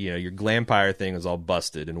 Like, you know, your glampire thing is all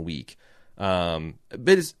busted and weak. But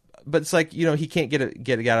it's like, you know, he can't get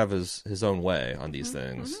it out of his own way on these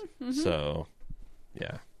things. So,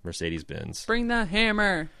 yeah, Mercedes-Benz. Bring the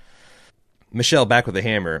hammer. Michelle back with a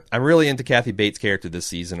hammer. I'm really into Kathy Bates' character this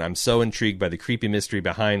season. I'm so intrigued by the creepy mystery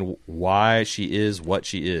behind why she is what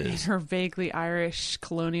she is. And her vaguely Irish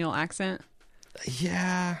colonial accent.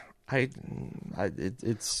 Yeah,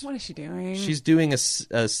 it's. What is she doing? She's doing a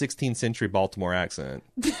 16th century Baltimore accent,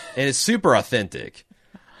 and it's super authentic.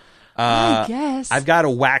 I guess I've got a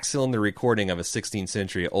wax cylinder recording of a 16th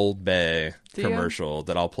century Old Bay commercial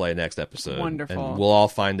that I'll play next episode. Wonderful. And we'll all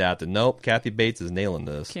find out that nope, Kathy Bates is nailing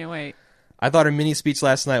this. Can't wait. I thought her mini speech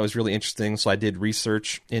last night was really interesting, so I did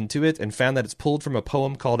research into it and found that it's pulled from a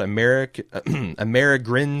poem called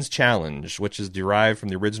Amerigrin's Challenge, which is derived from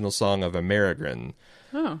the original song of Amerigrin.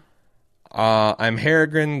 Oh. I'm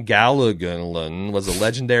Harrigan Galligan was a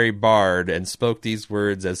legendary bard and spoke these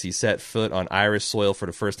words as he set foot on Irish soil for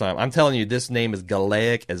the first time. I'm telling you, this name is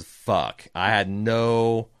Gaelic as fuck. I had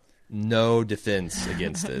no defense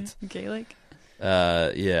against it. Gaelic?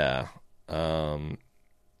 Yeah.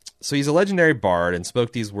 So he's a legendary bard and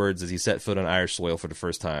spoke these words as he set foot on Irish soil for the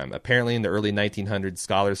first time. Apparently, in the early 1900s,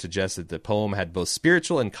 scholars suggested the poem had both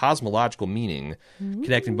spiritual and cosmological meaning,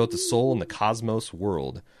 connecting both the soul and the cosmos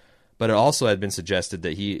world. But it also had been suggested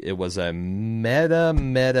that it was a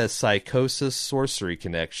meta-psychosis sorcery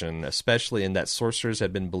connection, especially in that sorcerers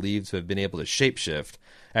had been believed to have been able to shapeshift.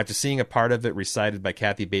 After seeing a part of it recited by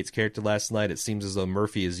Kathy Bates' character last night, it seems as though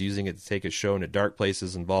Murphy is using it to take a show into dark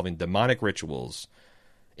places involving demonic rituals.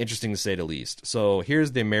 Interesting to say the least. So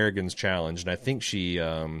here's the Amerigrin's Challenge, and I think she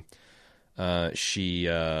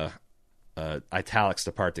italics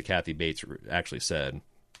the part that Kathy Bates actually said.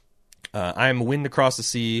 I am a wind across the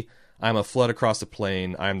sea. I am a flood across the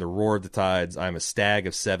plain. I am the roar of the tides. I am a stag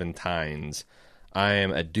of 7 tines. I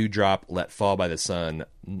am a dewdrop let fall by the sun.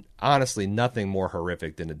 Honestly, nothing more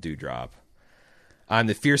horrific than a dewdrop. I'm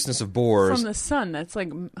the fierceness of boars. From the sun, that's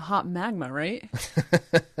like hot magma, right?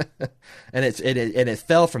 and it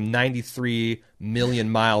fell from 93 million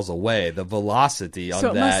miles away. The velocity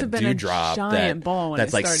on that dewdrop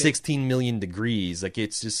that's like 16 million degrees. Like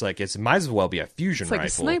it's just like it might as well be a fusion rifle.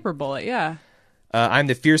 It's like a sniper bullet, yeah. I'm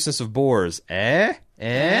the fierceness of boars. I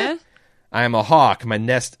am a hawk. My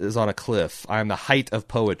nest is on a cliff. I am the height of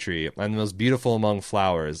poetry. I'm the most beautiful among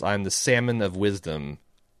flowers. I am the salmon of wisdom.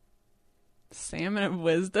 Salmon of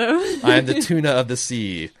wisdom? I am the tuna of the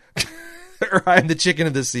sea. Or I am the chicken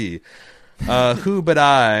of the sea. Who but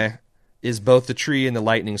I is both the tree and the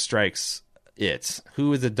lightning strikes it?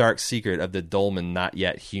 Who is the dark secret of the dolmen not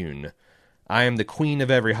yet hewn? I am the queen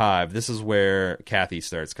of every hive. This is where Kathy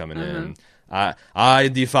starts coming in. I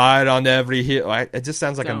defy on every hill. It just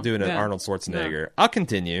sounds like I'm doing an Arnold Schwarzenegger. No. I'll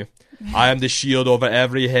continue. I am the shield over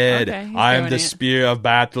every head. Okay, I am the spear of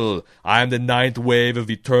battle. I am the ninth wave of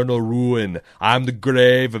eternal ruin. I am the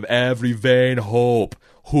grave of every vain hope.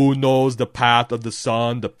 Who knows the path of the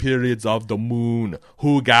sun, the periods of the moon?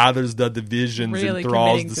 Who gathers the divisions and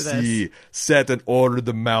enthralls the sea? Set and order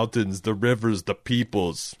the mountains, the rivers, the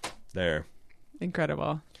peoples. There.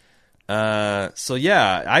 Incredible. So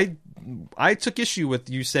yeah, I took issue with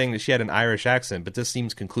you saying that she had an Irish accent, but this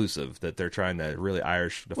seems conclusive that they're trying to really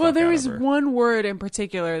Irish the fuck Well, there out was of her. one word in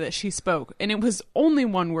particular that she spoke, and it was only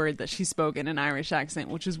one word that she spoke in an Irish accent,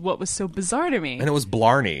 which is what was so bizarre to me. And it was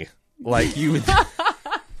Blarney. Like you would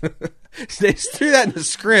they just threw that in the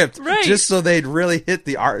script Right. just so they'd really hit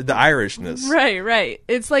the Irishness. Right.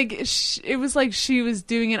 It's like it was like she was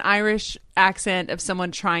doing an Irish accent of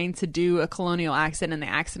someone trying to do a colonial accent, and they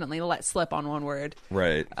accidentally let slip on one word.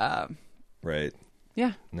 Right. Right.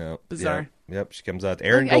 Yeah. No. Bizarre. Yeah. Yep. She comes out.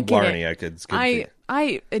 Aaron I get Blarney. it. I could. It's good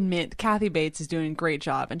I admit Kathy Bates is doing a great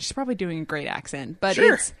job, and she's probably doing a great accent, but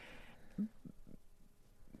Sure.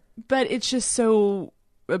 it's just so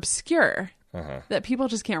obscure Uh-huh. that people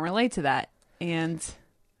just can't relate to that. And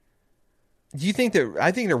Do you think that?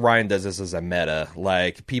 I think that Ryan does this as a meta.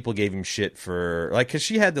 Like people gave him shit for because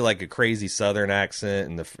she had a crazy Southern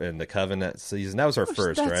accent in the Covenant season. That was her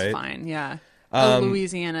first, that's right? fine, yeah. Um,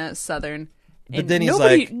 Louisiana Southern. but And then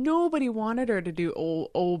he's nobody wanted her to do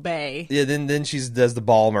Old Bay. Yeah, then she does the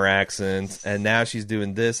Balmer accent, and now she's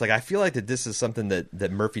doing this. Like, I feel like that this is something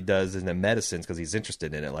that Murphy does in a medicine because he's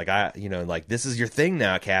interested in it. Like, this is your thing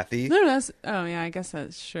now, Kathy. No, I guess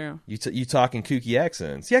that's true. You talking kooky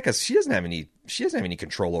accents? Yeah, because she doesn't have any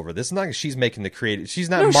control over this. It's not like she's making the creative. She's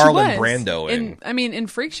not No, she Marlon was. Brandoing. In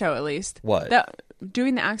Freak Show at least. What? That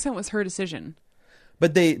doing the accent was her decision.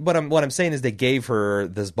 But what I'm saying is they gave her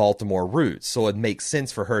this Baltimore roots, so it makes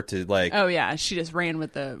sense for her to like. Oh yeah, she just ran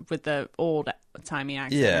with the old timey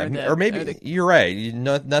accent. Yeah, or maybe you're right.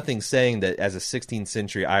 Nothing's saying that as a 16th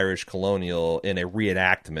century Irish colonial in a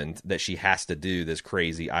reenactment that she has to do this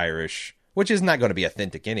crazy Irish, which is not going to be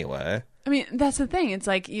authentic anyway. I mean, that's the thing. It's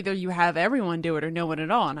like either you have everyone do it or no one at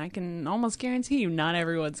all, and I can almost guarantee you not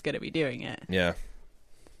everyone's going to be doing it. Yeah.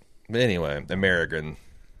 But anyway, American.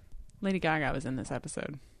 Lady Gaga was in this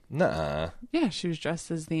episode. Nuh-uh. Yeah, she was dressed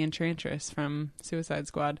as the Enchantress from Suicide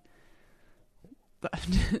Squad.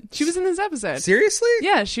 She was in this episode. Seriously?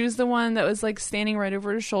 Yeah, she was the one that was like standing right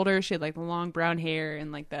over her shoulder. She had like the long brown hair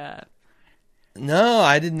and like the. No,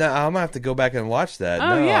 I did not. I'm gonna have to go back and watch that.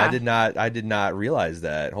 Oh, No, yeah. I did not realize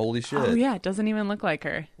that. Holy shit. Oh yeah, it doesn't even look like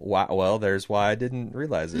her. Wow, well, there's why I didn't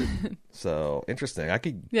realize it. So interesting. I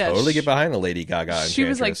could Yeah, totally get behind the Lady Gaga. She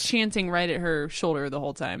was like Enchantress. chanting right at her shoulder the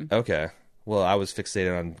whole time. Okay. Well, I was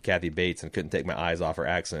fixated on Kathy Bates and couldn't take my eyes off her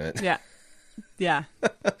accent. Yeah. Yeah.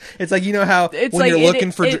 It's like, you know how It's when like you're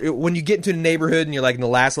looking for it- when you get into a neighborhood and you're like in the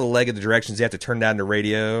last little leg of the directions, you have to turn down the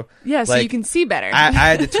radio. Yeah, so Like, you can see better. I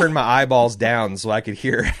had to turn my eyeballs down so I could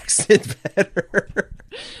hear her accent better.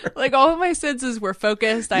 Like all of my senses were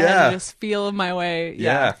focused. I had Yeah. to just feel my way.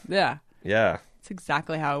 Yeah. Yeah. Yeah. It's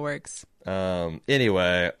exactly how it works.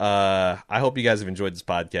 Anyway, I hope you guys have enjoyed this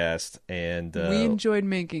podcast, and We enjoyed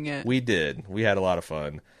making it. we did. We had a lot of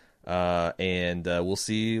fun. And we'll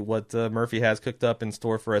see what Murphy has cooked up in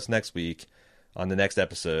store for us next week on the next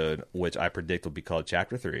episode, which I predict will be called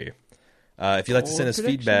Chapter 3. If you'd like to send us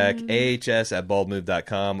feedback,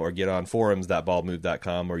 ahs@baldmove.com or get on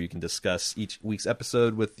forums.baldmove.com, where you can discuss each week's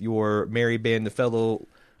episode with your merry band of fellow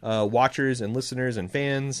watchers and listeners and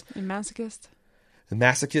fans And masochist. and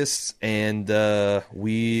masochists. And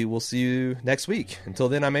we will see you next week. Until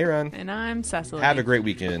then, I'm Aaron. And I'm Cecily. Have a great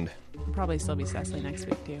weekend. I'll probably still be Cecily next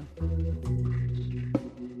week too.